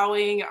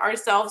allowing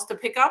ourselves to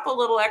pick up a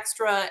little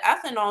extra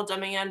ethanol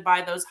demand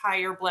by those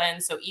higher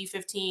blends. So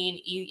E15,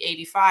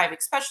 E85,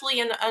 especially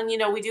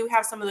and we do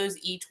have some of those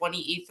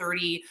E20,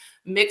 E30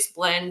 mixed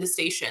blend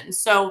stations.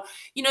 So,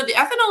 the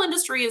ethanol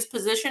industry is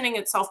positioning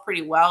itself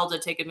pretty well to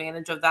take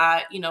advantage of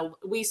that.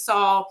 We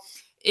saw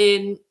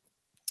in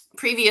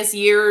previous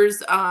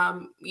years,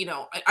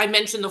 I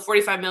mentioned the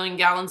 45 million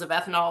gallons of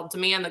ethanol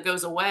demand that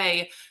goes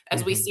away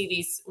as we see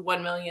these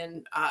 1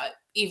 million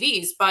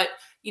EVs. But,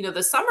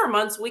 the summer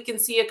months, we can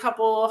see a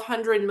couple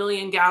 100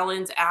 million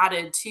gallons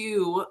added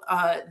to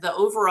the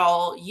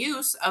overall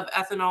use of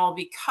ethanol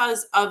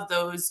because of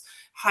those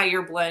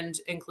higher blend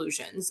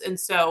inclusions. And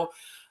so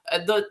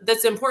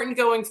that's important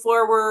going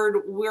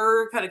forward.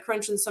 We're kind of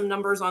crunching some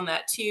numbers on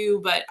that too,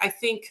 but I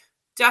think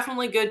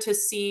definitely good to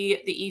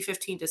see the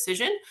E15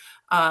 decision.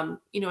 And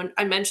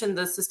I mentioned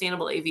the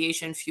sustainable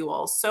aviation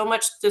fuel. So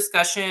much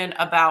discussion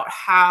about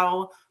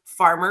how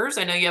farmers,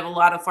 I know you have a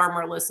lot of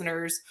farmer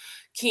listeners,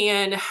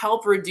 can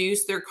help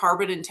reduce their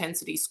carbon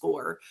intensity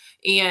score.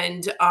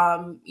 And,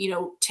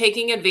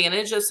 taking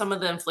advantage of some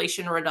of the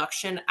Inflation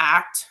Reduction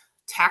Act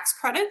tax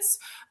credits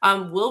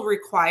will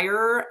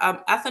require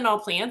ethanol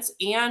plants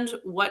and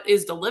what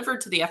is delivered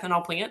to the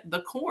ethanol plant,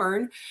 the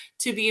corn,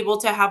 to be able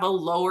to have a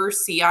lower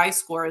CI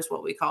score, is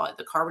what we call it,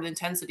 the carbon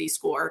intensity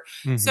score.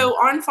 So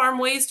on-farm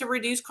ways to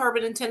reduce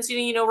carbon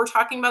intensity, we're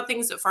talking about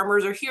things that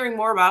farmers are hearing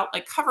more about,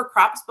 like cover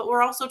crops, but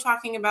we're also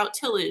talking about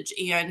tillage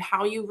and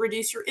how you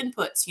reduce your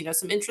inputs,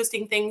 some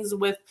interesting things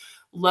with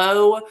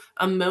low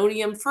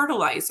ammonium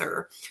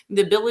fertilizer,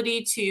 the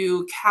ability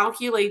to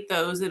calculate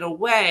those in a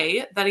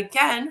way that,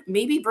 again,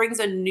 maybe brings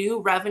a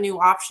new revenue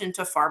option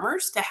to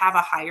farmers to have a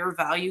higher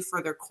value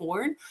for their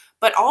corn,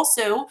 but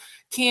also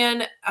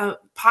can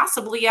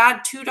possibly add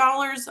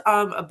 $2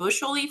 a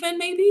bushel, even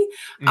maybe.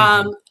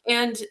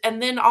 And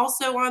then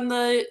also on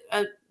the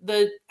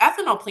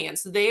ethanol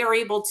plants, they are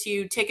able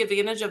to take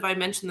advantage of, I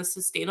mentioned, the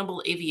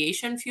sustainable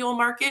aviation fuel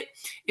market,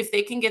 if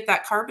they can get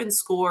that carbon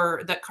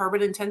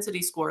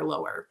intensity score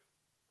lower.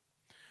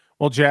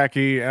 Well,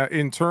 Jacqui,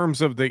 in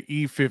terms of the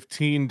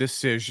E15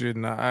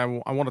 decision, I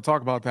want to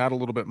talk about that a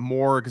little bit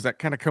more because that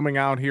kind of coming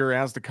out here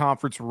as the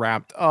conference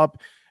wrapped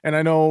up. And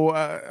I know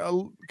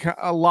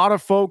a lot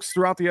of folks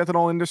throughout the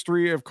ethanol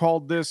industry have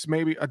called this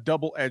maybe a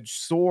double-edged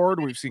sword.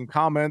 We've seen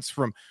comments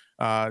from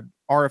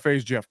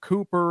RFA's Jeff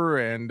Cooper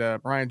and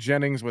Brian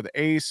Jennings with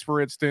ACE, for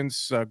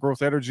instance,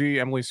 Growth Energy.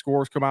 Emily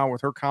Scores come out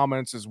with her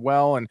comments as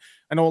well. And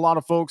I know a lot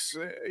of folks,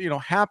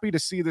 happy to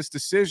see this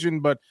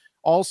decision, but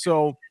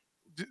also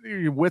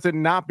with it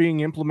not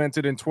being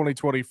implemented in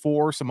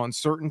 2024, some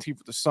uncertainty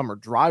for the summer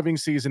driving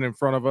season in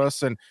front of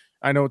us. And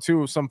I know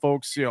too, some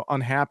folks,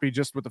 unhappy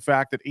just with the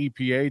fact that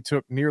EPA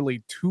took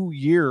nearly 2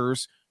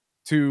 years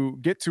to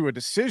get to a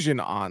decision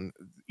on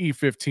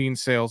E15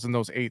 sales in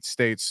those 8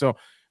 states. So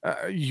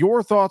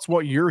your thoughts,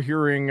 what you're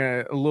hearing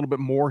a little bit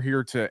more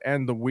here to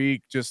end the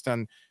week, just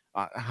on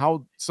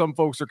how some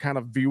folks are kind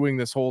of viewing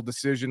this whole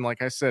decision.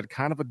 Like I said,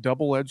 kind of a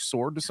double-edged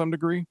sword to some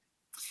degree.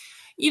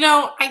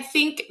 I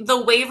think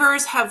the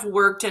waivers have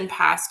worked in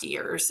past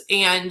years,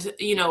 and,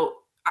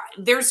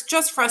 there's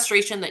just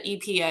frustration that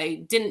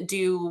EPA didn't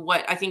do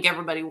what I think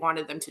everybody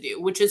wanted them to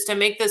do, which is to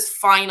make this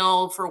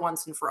final for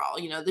once and for all.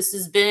 This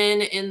has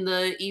been in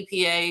the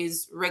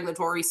EPA's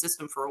regulatory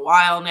system for a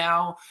while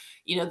now.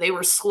 They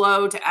were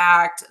slow to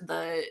act.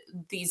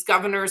 These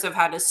governors have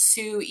had to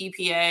sue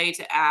EPA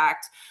to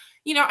act.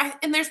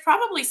 And there's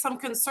probably some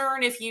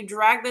concern if you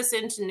drag this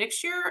into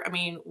next year. I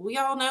mean, we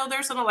all know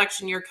there's an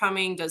election year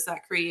coming. Does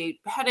that create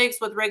headaches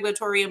with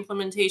regulatory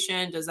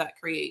implementation? Does that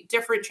create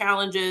different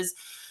challenges?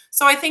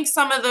 So I think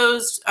some of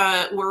those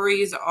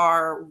worries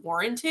are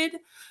warranted.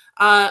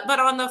 But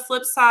on the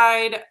flip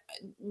side,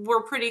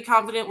 we're pretty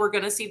confident we're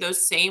going to see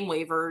those same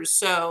waivers.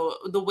 So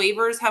the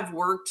waivers have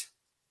worked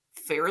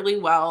fairly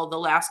well the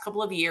last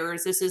couple of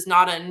years. This is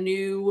not a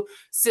new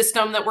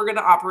system that we're going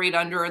to operate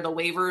under. The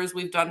waivers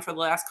we've done for the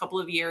last couple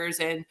of years.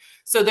 And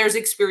so there's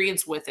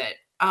experience with it.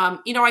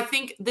 I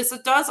think this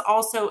does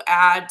also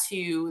add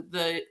to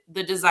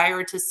the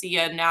desire to see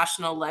a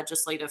national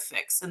legislative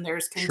fix. And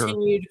there's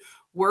continued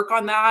work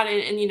on that.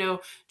 And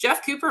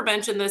Jeff Cooper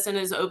mentioned this in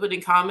his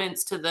opening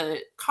comments to the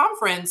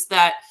conference,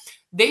 that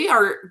they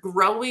are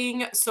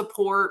growing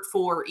support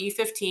for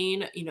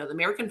E15. The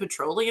American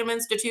Petroleum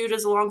Institute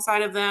is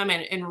alongside of them.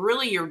 And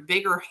really your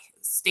bigger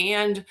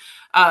stand,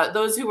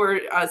 those who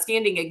are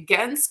standing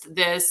against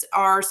this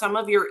are some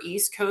of your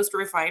East Coast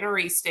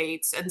refinery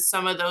states and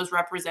some of those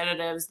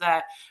representatives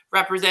that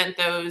represent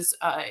those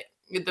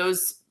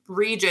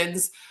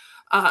regions.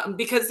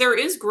 Because there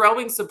is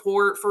growing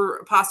support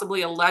for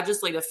possibly a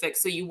legislative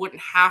fix, so you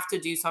wouldn't have to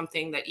do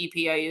something that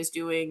EPA is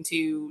doing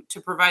to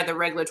provide the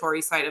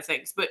regulatory side of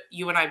things. But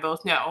you and I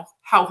both know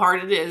how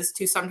hard it is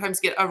to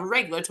sometimes get a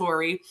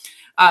regulatory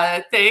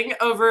thing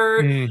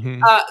over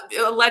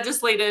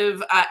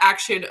legislative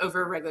action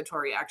over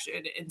regulatory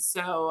action. And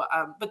so,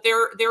 but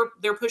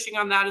they're pushing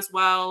on that as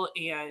well.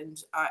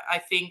 And I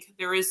think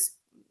there is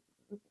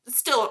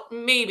still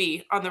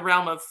maybe on the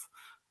realm of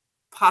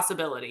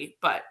possibility,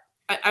 but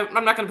I'm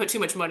not going to put too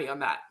much money on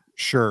that.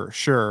 Sure.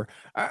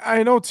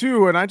 I know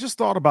too, and I just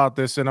thought about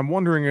this, and I'm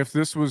wondering if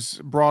this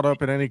was brought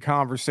up in any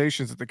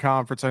conversations at the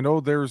conference. I know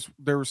there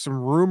were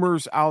some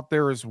rumors out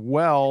there as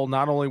well,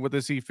 not only with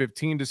this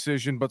E15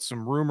 decision, but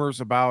some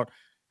rumors about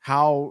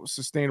how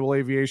sustainable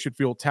aviation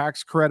fuel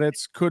tax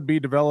credits could be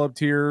developed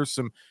here,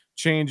 some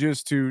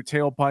changes to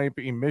tailpipe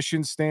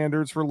emission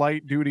standards for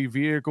light-duty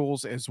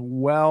vehicles as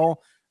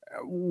well.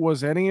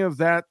 Was any of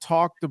that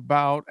talked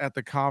about at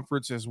the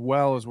conference, as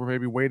well as we're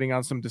maybe waiting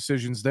on some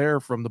decisions there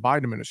from the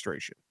Biden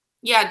administration?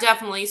 Yeah,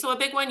 definitely. So a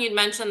big one, you'd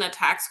mentioned the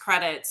tax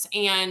credits,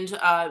 and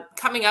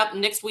coming up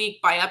next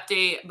week by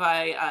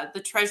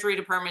the Treasury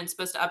Department is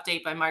supposed to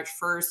update by March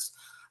 1st,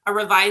 a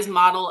revised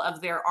model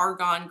of their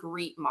Argonne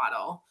GREET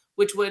model,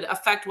 which would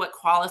affect what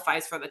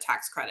qualifies for the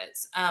tax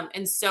credits.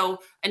 And so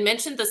I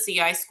mentioned the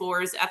CI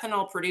scores.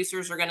 Ethanol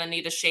producers are going to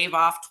need to shave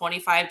off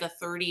 25 to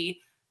 30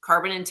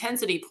 carbon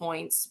intensity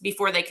points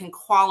before they can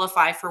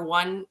qualify for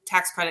one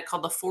tax credit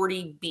called the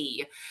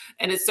 40B.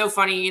 And it's so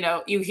funny,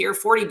 you hear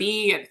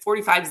 40B and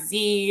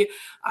 45Z,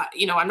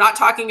 I'm not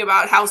talking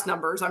about house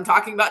numbers, I'm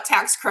talking about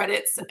tax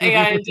credits.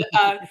 And,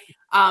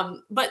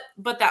 but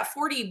that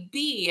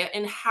 40B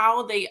and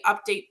how they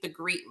update the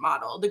GREET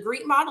model. The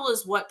GREET model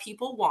is what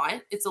people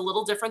want. It's a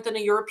little different than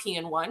a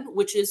European one,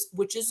 which is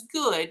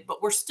good,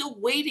 but we're still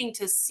waiting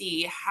to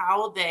see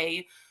how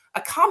they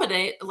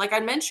accommodate, like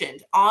I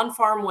mentioned,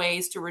 on-farm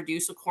ways to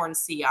reduce a corn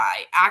CI,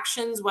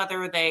 actions,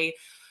 whether they,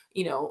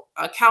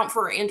 account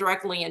for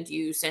indirect land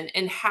use,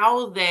 and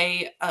how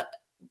they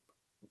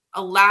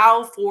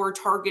allow for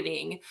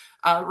targeting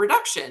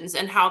reductions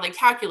and how they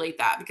calculate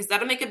that, because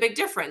that'll make a big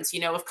difference.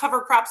 If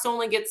cover crops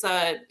only gets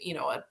a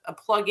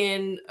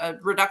plug-in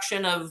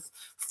reduction of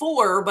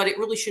 4, but it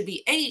really should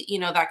be 8,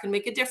 that can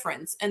make a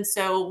difference. And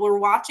so we're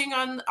watching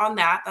on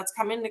that. That's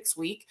coming next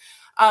week.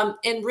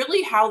 And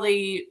really how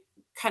they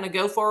kind of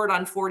go forward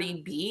on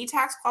 40B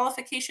tax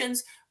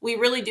qualifications, we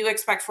really do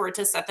expect for it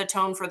to set the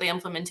tone for the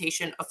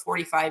implementation of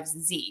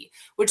 45Z,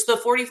 which the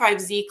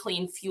 45Z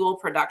clean fuel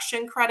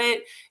production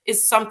credit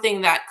is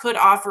something that could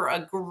offer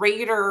a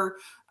greater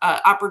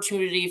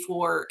opportunity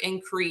for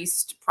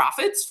increased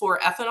profits for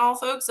ethanol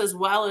folks as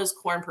well as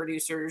corn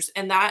producers.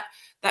 And that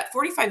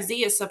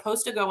 45Z is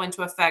supposed to go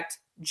into effect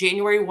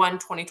January 1,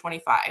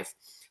 2025.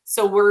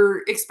 So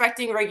we're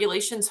expecting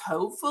regulations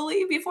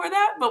hopefully before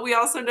that, but we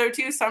also know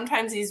too,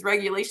 sometimes these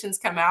regulations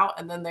come out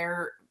and then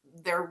they're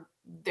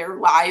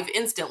live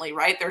instantly,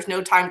 right? There's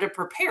no time to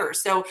prepare.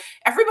 So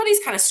everybody's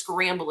kind of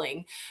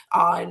scrambling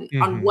on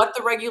what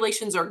the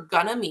regulations are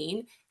gonna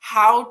mean,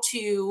 how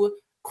to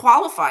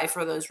qualify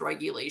for those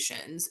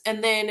regulations.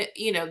 And then,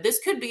 this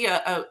could be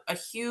a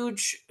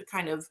huge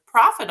kind of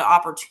profit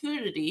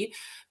opportunity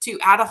to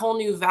add a whole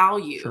new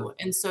value. Sure.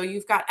 And so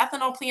you've got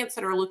ethanol plants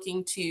that are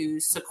looking to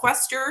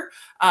sequester,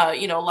 a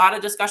lot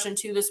of discussion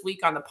too this week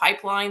on the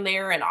pipeline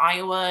there in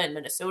Iowa and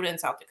Minnesota and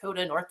South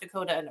Dakota, North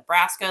Dakota and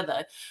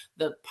Nebraska,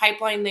 the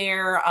pipeline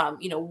there,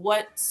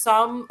 what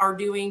some are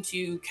doing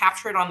to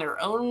capture it on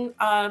their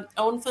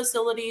own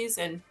facilities,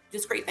 and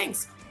just great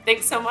things.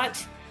 Thanks so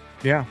much.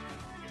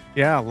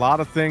 Yeah, a lot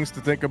of things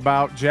to think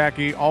about.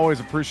 Jacqui, always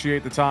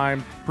appreciate the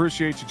time.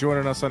 Appreciate you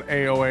joining us on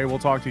AOA. We'll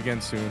talk to you again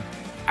soon.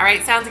 All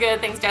right, sounds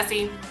good. Thanks,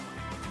 Jesse.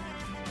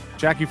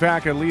 Jacqui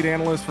Fatka, lead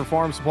analyst for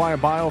Farm Supply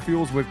and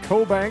Biofuels with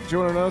CoBank,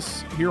 joining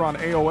us here on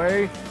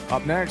AOA.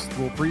 Up next,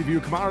 we'll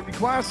preview Commodity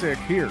Classic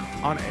here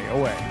on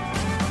AOA.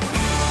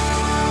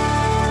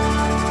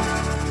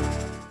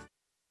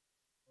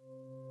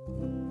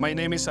 My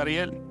name is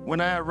Ariel.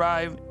 When I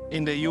arrived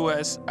in the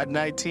U.S. at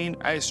 19,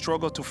 I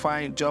struggled to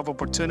find job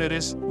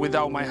opportunities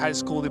without my high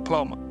school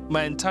diploma.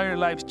 My entire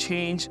life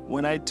changed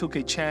when I took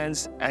a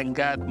chance and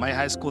got my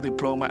high school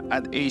diploma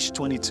at age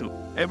 22.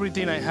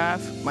 Everything I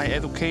have, my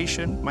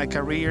education, my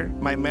career,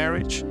 my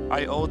marriage,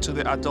 I owe to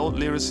the Adult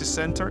Literacy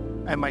Center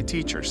and my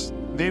teachers.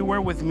 They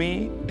were with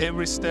me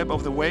every step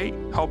of the way,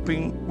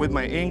 helping with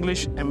my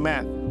English and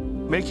math,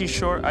 making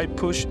sure I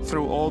push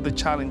through all the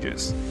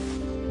challenges.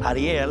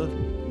 Ariel,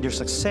 your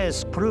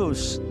success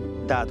proves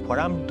that what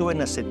I'm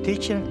doing as a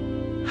teacher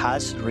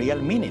has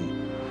real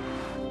meaning.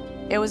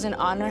 It was an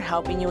honor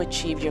helping you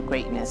achieve your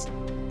greatness.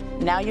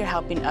 Now you're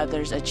helping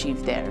others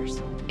achieve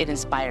theirs. It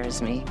inspires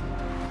me.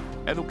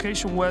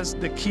 Education was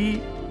the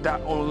key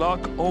that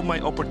unlocked all my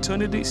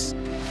opportunities.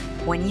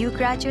 When you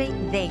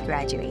graduate, they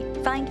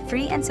graduate. Find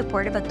free and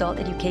supportive adult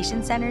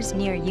education centers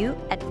near you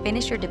at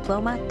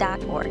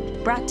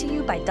finishyourdiploma.org. Brought to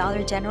you by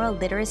Dollar General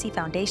Literacy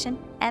Foundation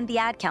and the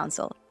Ad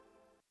Council.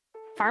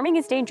 Farming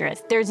is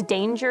dangerous. There's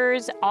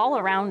dangers all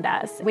around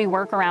us. We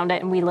work around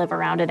it and we live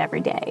around it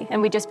every day.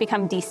 And we just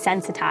become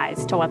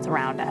desensitized to what's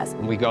around us.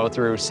 We go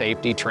through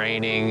safety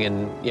training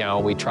and,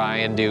 we try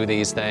and do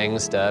these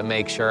things to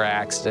make sure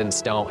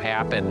accidents don't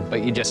happen,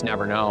 but you just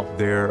never know.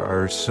 There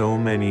are so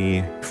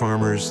many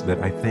farmers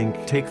that I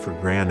think take for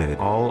granted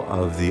all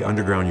of the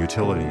underground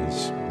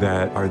utilities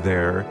that are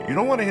there. You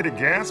don't want to hit a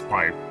gas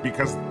pipe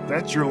because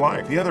that's your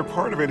life. The other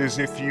part of it is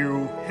if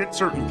you hit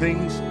certain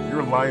things,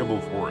 you're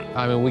liable for it.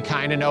 I mean, we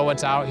kind of know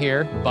what's out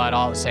here, but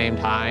all at the same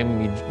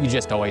time, you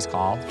just always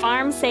call.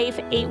 Farm Safe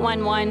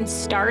 811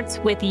 starts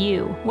with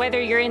you.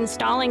 Whether you're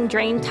installing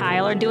drain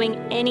tile or doing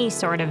any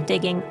sort of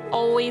digging,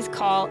 always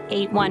call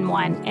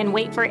 811 and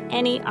wait for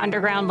any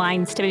underground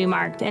lines to be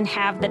marked and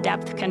have the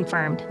depth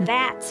confirmed.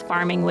 That's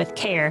farming with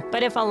care.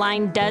 But if a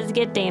line does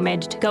get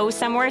damaged, go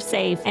somewhere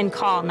safe and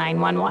call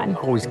 911.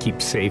 Always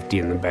keep safety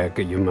in the back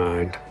of your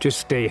mind. Just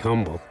stay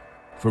humble.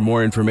 For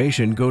more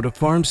information, go to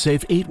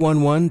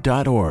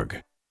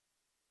farmsafe811.org.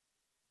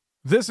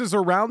 This is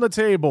Around the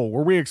Table,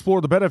 where we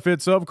explore the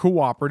benefits of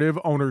cooperative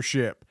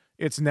ownership.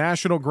 It's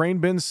National Grain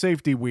Bin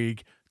Safety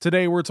Week.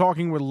 Today we're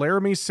talking with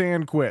Laramie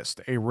Sandquist,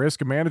 a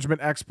risk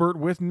management expert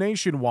with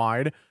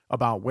Nationwide,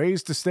 about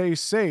ways to stay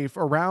safe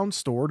around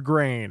stored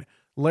grain.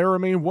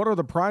 Laramie, what are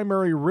the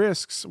primary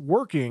risks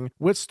working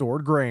with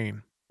stored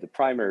grain? The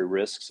primary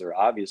risks are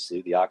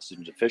obviously the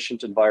oxygen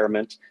deficient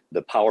environment,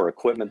 the power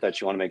equipment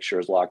that you want to make sure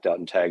is locked out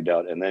and tagged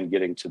out, and then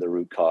getting to the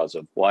root cause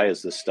of why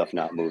is this stuff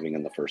not moving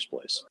in the first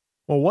place.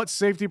 Well, what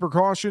safety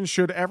precautions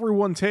should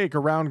everyone take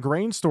around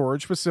grain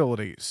storage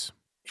facilities?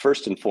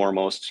 First and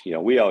foremost,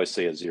 we always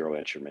say a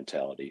zero-entry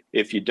mentality.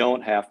 If you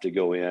don't have to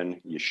go in,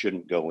 you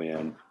shouldn't go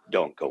in,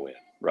 don't go in.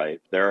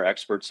 Right. There are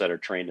experts that are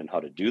trained in how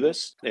to do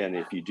this. And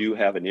if you do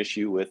have an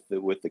issue with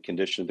the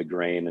condition of the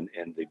grain and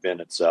the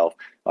bin itself,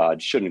 you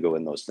shouldn't go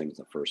in those things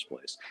in the first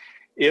place.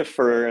 If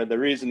for the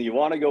reason you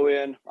want to go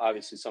in,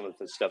 obviously some of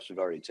the steps we've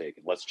already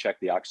taken. Let's check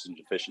the oxygen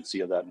deficiency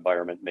of that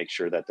environment, make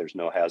sure that there's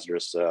no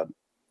hazardous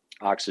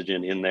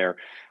oxygen in there,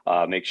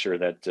 make sure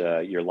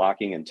that you're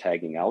locking and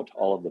tagging out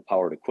all of the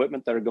powered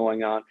equipment that are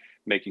going on,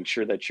 making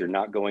sure that you're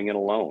not going in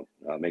alone,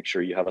 make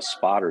sure you have a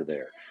spotter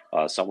there.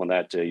 Someone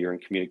that you're in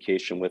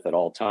communication with at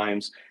all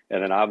times,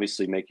 and then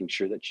obviously making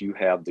sure that you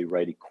have the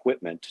right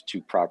equipment to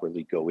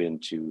properly go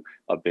into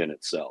a bin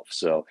itself.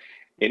 So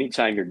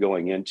anytime you're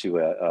going into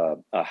a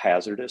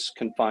hazardous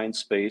confined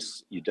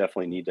space, you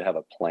definitely need to have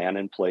a plan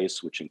in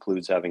place, which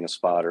includes having a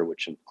spotter,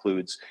 which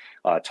includes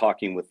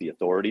talking with the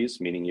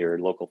authorities, meaning your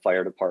local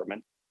fire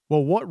department.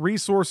 Well, what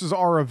resources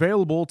are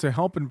available to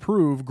help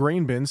improve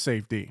grain bin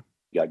safety?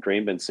 You got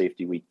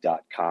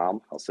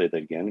grainbinsafetyweek.com. I'll say that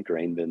again,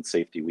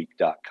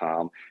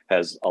 grainbinsafetyweek.com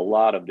has a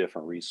lot of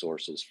different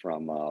resources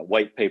from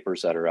white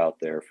papers that are out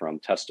there, from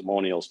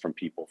testimonials from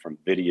people, from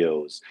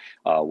videos,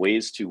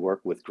 ways to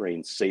work with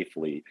grain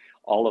safely.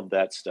 All of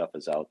that stuff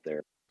is out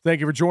there.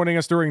 Thank you for joining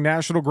us during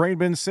National Grain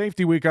Bin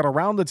Safety Week on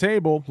Around the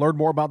Table. Learn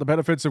more about the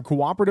benefits of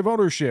cooperative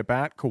ownership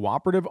at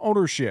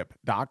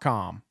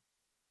cooperativeownership.com.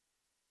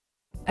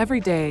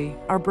 Every day,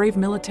 our brave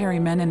military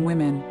men and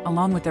women,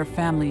 along with their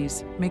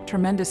families, make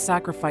tremendous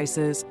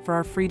sacrifices for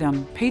our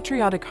freedom.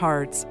 Patriotic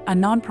Hearts, a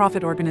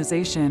nonprofit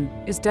organization,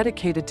 is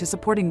dedicated to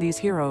supporting these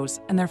heroes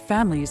and their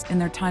families in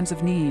their times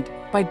of need.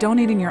 By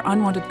donating your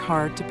unwanted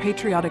card to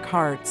Patriotic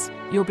Hearts,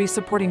 you'll be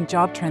supporting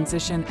job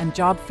transition and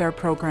job fair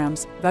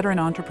programs, veteran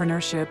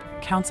entrepreneurship,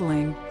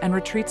 counseling, and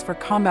retreats for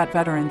combat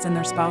veterans and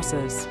their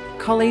spouses.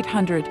 Call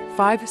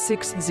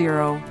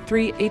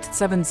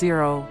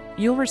 800-560-3870.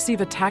 You'll receive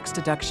a tax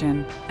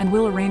deduction, and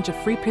we'll arrange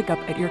a free pickup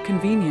at your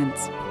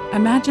convenience.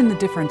 Imagine the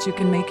difference you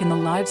can make in the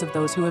lives of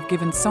those who have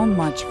given so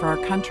much for our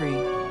country.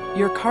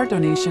 Your card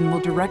donation will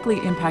directly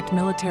impact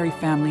military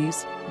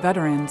families,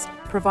 veterans,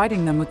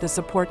 providing them with the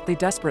support they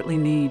desperately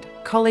need.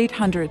 Call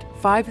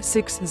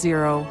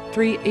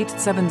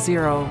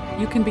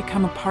 800-560-3870. You can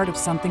become a part of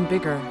something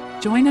bigger.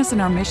 Join us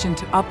in our mission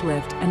to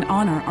uplift and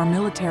honor our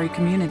military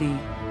community.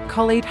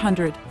 Call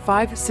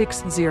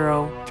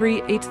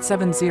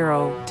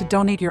 800-560-3870 to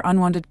donate your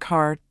unwanted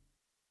card.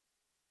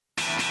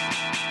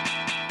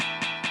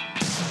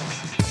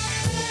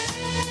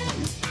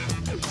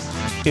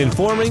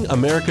 informing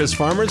America's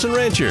farmers and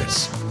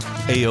ranchers.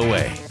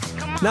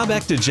 AOA. Now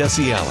back to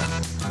Jesse Allen.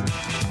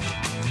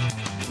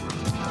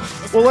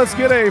 Well, let's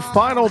get a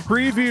final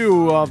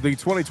preview of the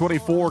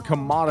 2024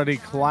 Commodity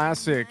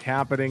Classic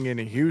happening in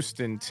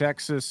Houston,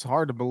 Texas.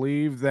 Hard to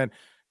believe that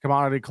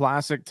Commodity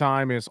Classic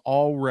time is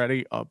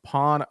already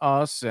upon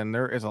us, and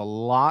there is a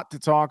lot to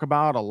talk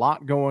about, a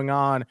lot going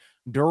on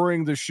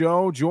during the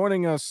show.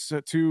 Joining us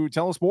to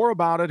tell us more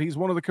about it, he's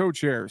one of the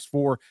co-chairs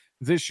for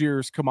this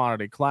year's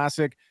Commodity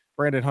Classic.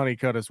 Brandon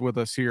Hunnicutt is with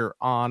us here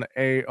on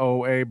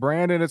AOA.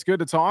 Brandon, it's good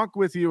to talk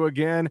with you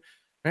again.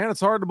 Man,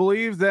 it's hard to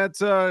believe that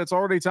it's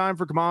already time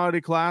for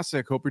Commodity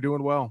Classic. Hope you're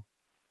doing well.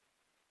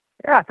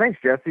 Yeah, thanks,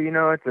 Jesse.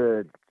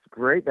 It's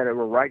great that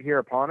we're right here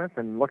upon us,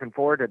 and looking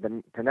forward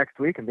to next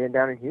week and being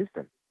down in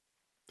Houston.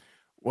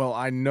 Well,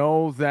 I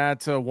know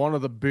that one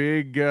of the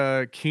big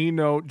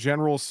keynote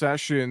general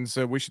sessions,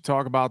 we should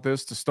talk about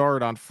this to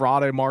start on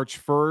Friday,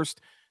 March 1st.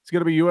 It's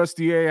going to be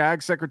USDA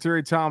Ag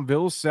Secretary Tom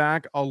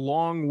Vilsack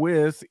along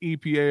with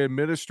EPA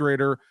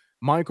Administrator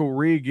Michael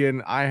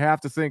Regan. I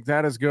have to think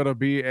that is going to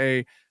be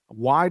a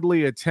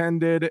widely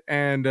attended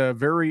and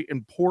very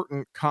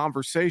important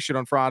conversation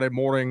on Friday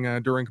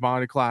morning during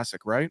Commodity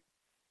Classic, right?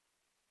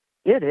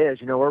 It is.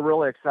 We're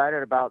really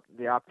excited about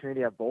the opportunity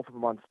to have both of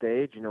them on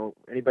stage.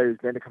 Anybody who's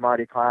been to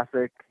Commodity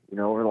Classic,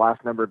 over the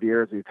last number of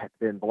years, we've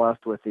been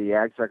blessed with the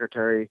Ag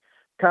Secretary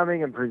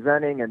coming and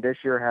presenting, and this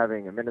year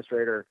having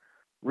Administrator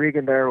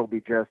Regan there will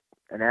be just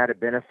an added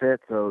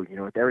benefit. So,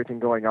 with everything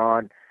going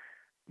on,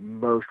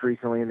 most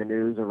recently in the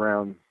news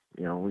around,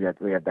 we have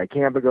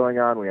dicamba going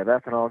on, we have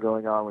ethanol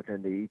going on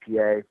within the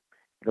EPA.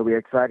 It'll be an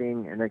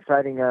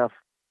exciting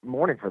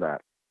morning for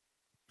that.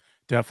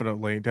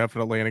 Definitely.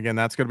 And again,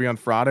 that's going to be on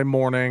Friday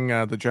morning,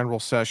 the general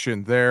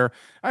session there.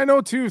 I know,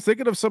 too,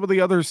 thinking of some of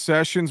the other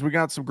sessions, we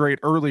got some great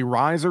early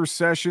riser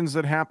sessions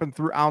that happened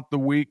throughout the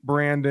week,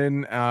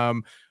 Brandon.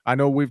 I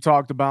know we've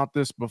talked about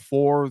this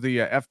before. The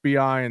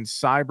FBI and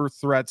cyber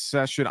threat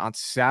session on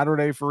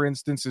Saturday, for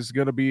instance, is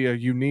going to be a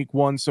unique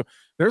one. So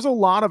there's a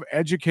lot of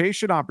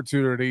education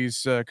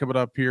opportunities coming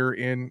up here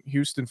in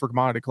Houston for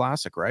Commodity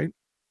Classic, right?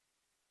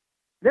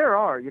 There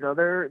are,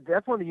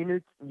 that's one of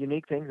the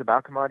unique things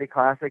about Commodity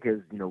Classic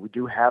is, we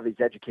do have these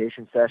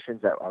education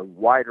sessions that are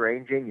wide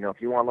ranging. If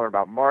you want to learn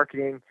about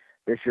marketing,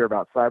 this year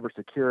about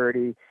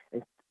cybersecurity,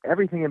 and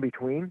everything in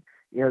between,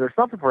 there's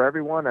something for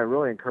everyone. I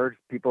really encourage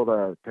people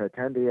to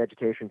attend the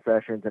education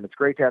sessions, and it's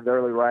great to have the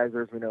early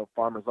risers. We know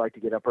farmers like to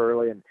get up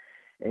early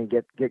and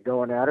get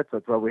going at it, so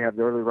that's why we have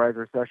the early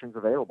riser sessions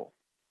available.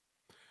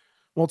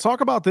 Well,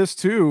 talk about this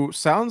too.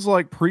 Sounds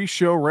like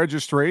pre-show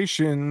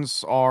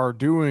registrations are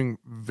doing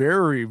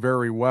very,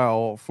 very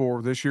well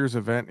for this year's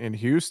event in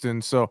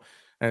Houston. So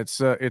it's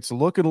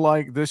looking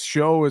like this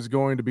show is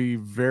going to be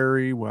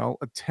very well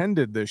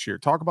attended this year.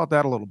 Talk about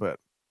that a little bit.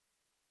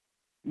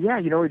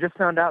 Yeah, we just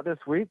found out this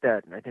week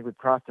that I think we've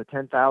crossed the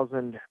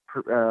 10,000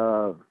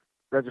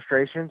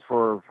 registrations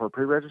for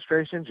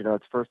pre-registrations. It's the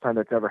first time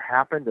that's ever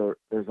happened.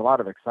 There's a lot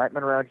of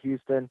excitement around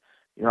Houston.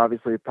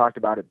 Obviously we've talked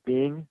about it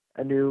being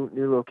a new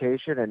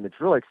location, and it's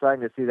really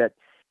exciting to see that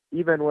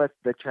even with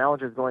the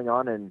challenges going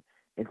on in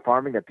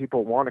farming, that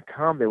people want to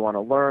come, they want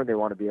to learn, they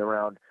want to be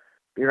around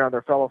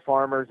their fellow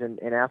farmers and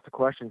ask the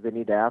questions they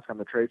need to ask on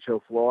the trade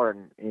show floor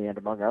and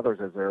among others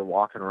as they're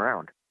walking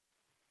around.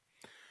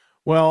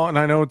 Well, and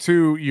I know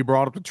too, you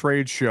brought up the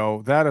trade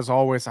show. That is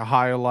always a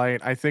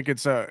highlight. I think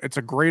it's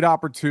a great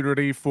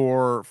opportunity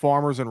for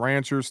farmers and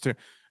ranchers to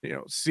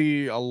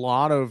see a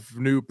lot of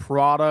new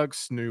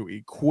products, new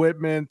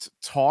equipment,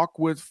 talk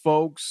with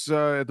folks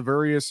at the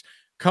various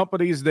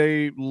companies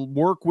they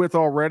work with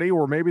already,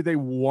 or maybe they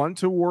want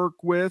to work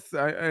with.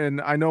 And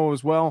I know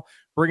as well,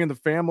 bringing the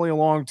family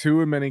along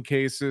too, in many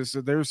cases,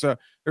 there's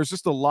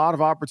just a lot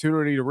of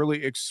opportunity to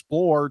really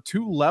explore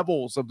two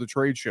levels of the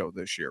trade show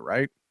this year,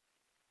 right?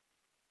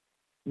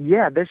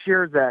 Yeah, this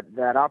year's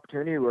that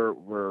opportunity,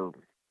 we're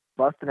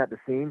busting at the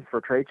seams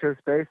for trade show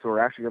space. So we're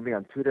actually going to be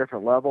on two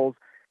different levels.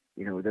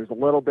 There's a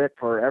little bit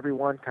for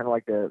everyone, kind of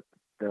like the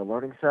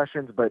learning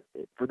sessions. But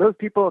for those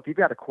people, if you've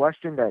got a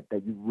question that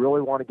you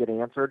really want to get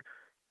answered,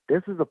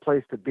 this is the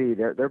place to be.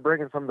 They're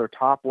bringing some of their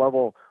top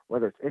level,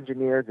 whether it's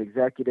engineers,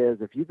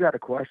 executives. If you've got a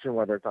question,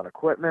 whether it's on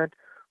equipment,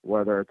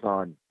 whether it's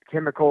on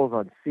chemicals,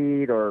 on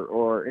seed,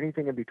 or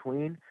anything in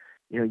between,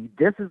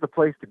 this is the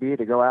place to be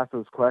to go ask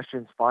those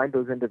questions, find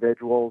those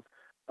individuals,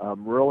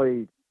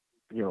 really,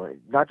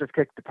 not just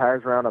kick the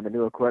tires around on the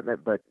new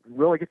equipment, but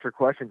really get your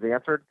questions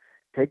answered.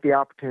 Take the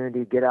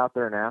opportunity, get out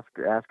there and ask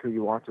who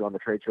you want to on the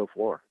trade show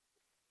floor.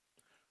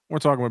 We're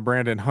talking with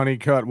Brandon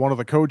Hunnicutt, one of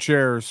the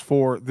co-chairs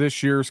for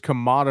this year's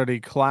Commodity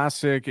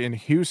Classic in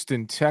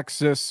Houston,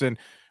 Texas. And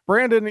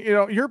Brandon,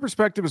 your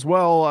perspective as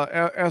well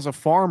as a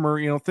farmer,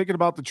 thinking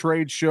about the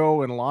trade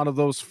show and a lot of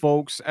those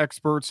folks,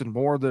 experts and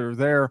more that are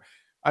there.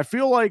 I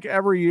feel like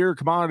every year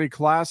Commodity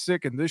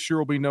Classic, and this year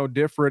will be no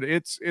different.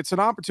 It's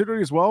an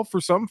opportunity as well for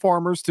some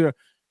farmers to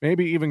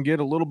maybe even get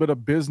a little bit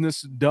of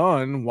business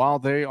done while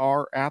they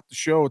are at the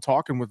show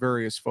talking with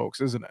various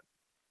folks, isn't it?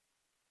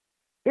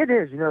 It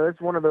is. It's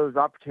one of those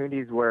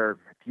opportunities where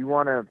if you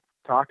want to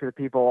talk to the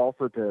people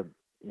also to,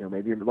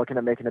 maybe you're looking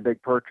at making a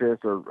big purchase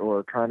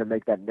or trying to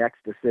make that next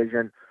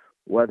decision,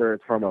 whether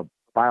it's from a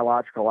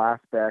biological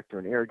aspect or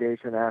an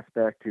irrigation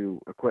aspect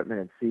to equipment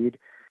and seed.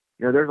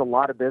 There's a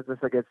lot of business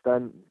that gets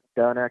done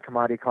at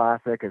Commodity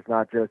Classic. It's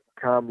not just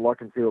come,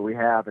 look, and see what we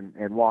have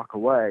and walk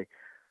away.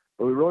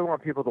 But we really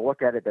want people to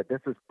look at it that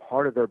this is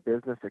part of their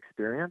business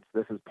experience.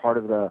 This is part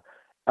of the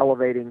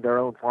elevating their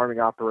own farming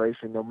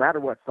operation, no matter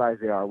what size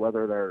they are,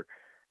 whether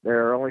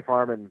they're only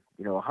farming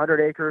 100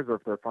 acres or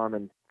if they're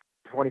farming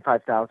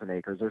 25,000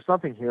 acres. There's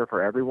something here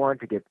for everyone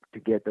to get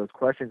those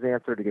questions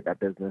answered, to get that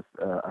business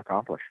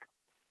accomplished.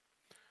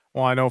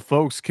 Well, I know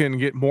folks can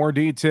get more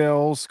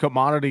details,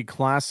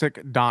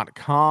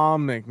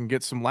 commodityclassic.com. They can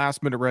get some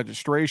last-minute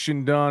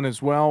registration done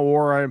as well.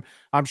 Or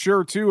I'm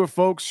sure, too, if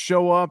folks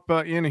show up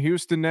in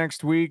Houston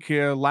next week,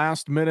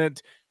 last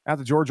minute at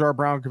the George R.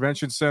 Brown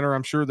Convention Center,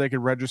 I'm sure they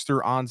can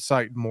register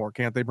on-site more,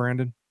 can't they,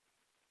 Brandon?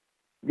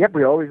 Yep,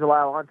 we always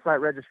allow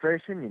on-site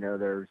registration.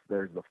 There's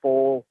the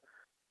full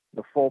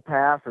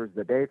pass, there's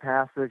the day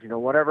passes,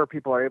 whatever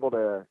people are able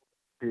to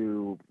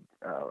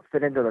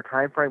fit into their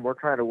time frame. We're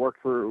trying to work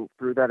through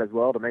that as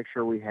well to make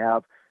sure we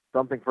have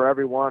something for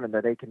everyone and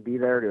that they can be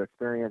there to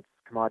experience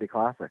Commodity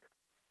Classic.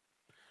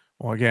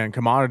 Well, again,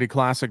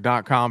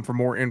 commodityclassic.com for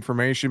more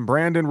information.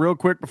 Brandon, real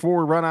quick before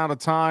we run out of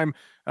time,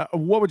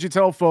 what would you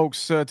tell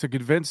folks to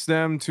convince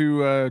them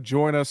to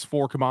join us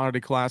for Commodity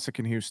Classic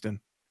in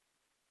Houston?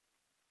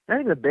 I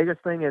think the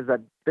biggest thing is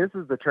that this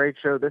is the trade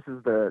show. This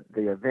is the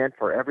event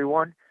for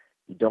everyone.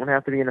 You don't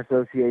have to be an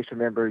association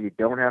member. You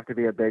don't have to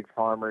be a big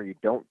farmer. You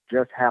don't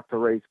just have to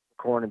raise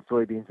corn and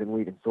soybeans and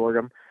wheat and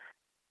sorghum.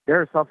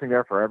 There is something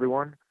there for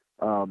everyone.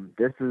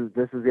 This is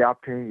the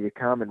opportunity to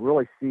come and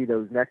really see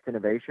those next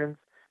innovations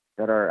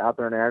that are out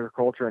there in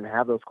agriculture and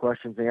have those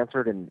questions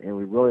answered. And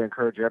we really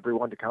encourage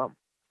everyone to come.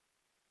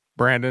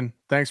 Brandon,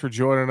 thanks for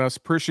joining us.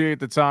 Appreciate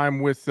the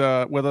time with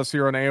us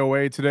here on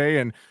AOA today,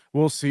 and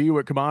we'll see you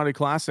at Commodity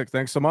Classic.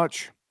 Thanks so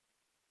much.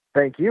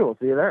 Thank you. We'll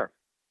see you there.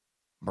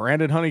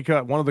 Brandon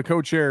Hunnicutt, one of the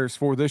co-chairs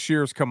for this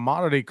year's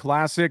Commodity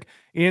Classic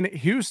in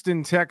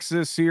Houston,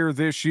 Texas here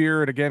this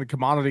year. And again,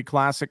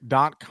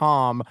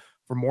 commodityclassic.com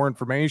for more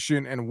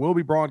information. And we'll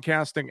be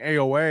broadcasting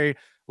AOA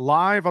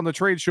live on the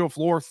trade show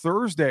floor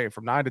Thursday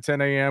from 9 to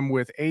 10 a.m.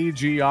 with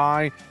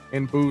AGI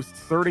in booth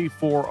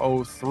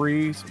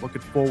 3403. So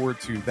looking forward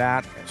to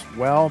that as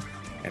well.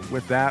 And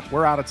with that,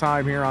 we're out of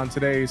time here on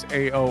today's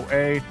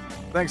AOA.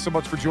 Thanks so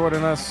much for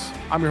joining us.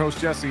 I'm your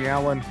host, Jesse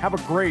Allen. Have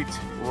a great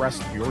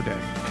rest of your day.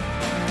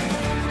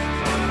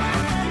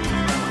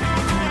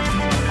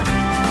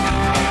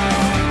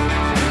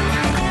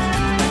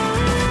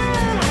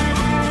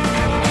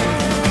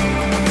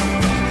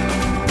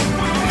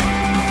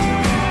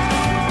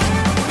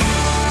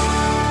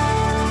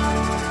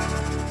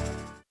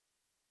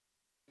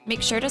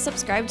 Make sure to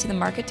subscribe to the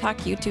Market Talk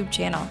YouTube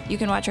channel. You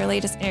can watch our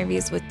latest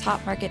interviews with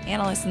top market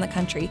analysts in the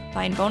country,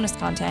 find bonus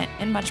content,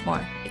 and much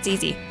more. It's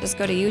easy. Just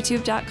go to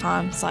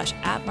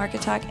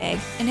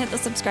youtube.com/@MarketTalkAg and hit the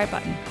subscribe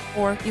button.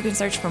 Or you can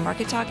search for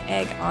Market Talk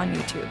Ag on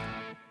YouTube.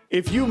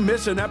 If you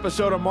miss an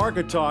episode of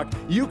Market Talk,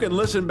 you can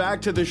listen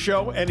back to the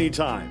show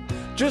anytime.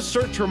 Just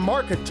search for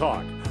Market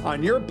Talk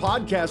on your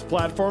podcast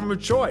platform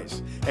of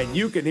choice, and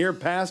you can hear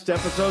past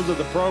episodes of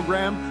the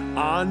program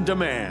on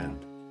demand.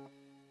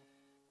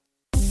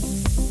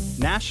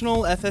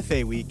 National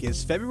FFA Week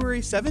is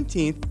February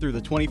 17th through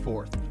the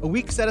 24th, a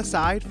week set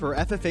aside for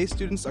FFA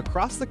students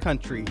across the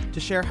country to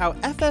share how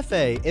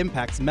FFA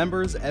impacts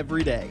members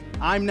every day.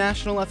 I'm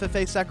National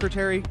FFA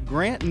Secretary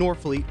Grant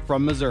Norfleet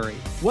from Missouri.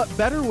 What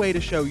better way to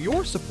show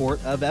your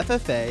support of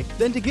FFA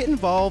than to get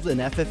involved in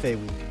FFA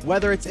Week?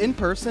 Whether it's in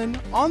person,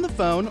 on the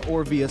phone,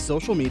 or via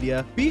social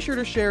media, be sure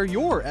to share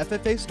your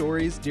FFA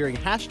stories during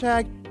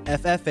hashtag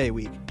FFA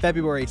Week,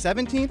 February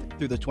 17th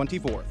through the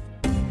 24th.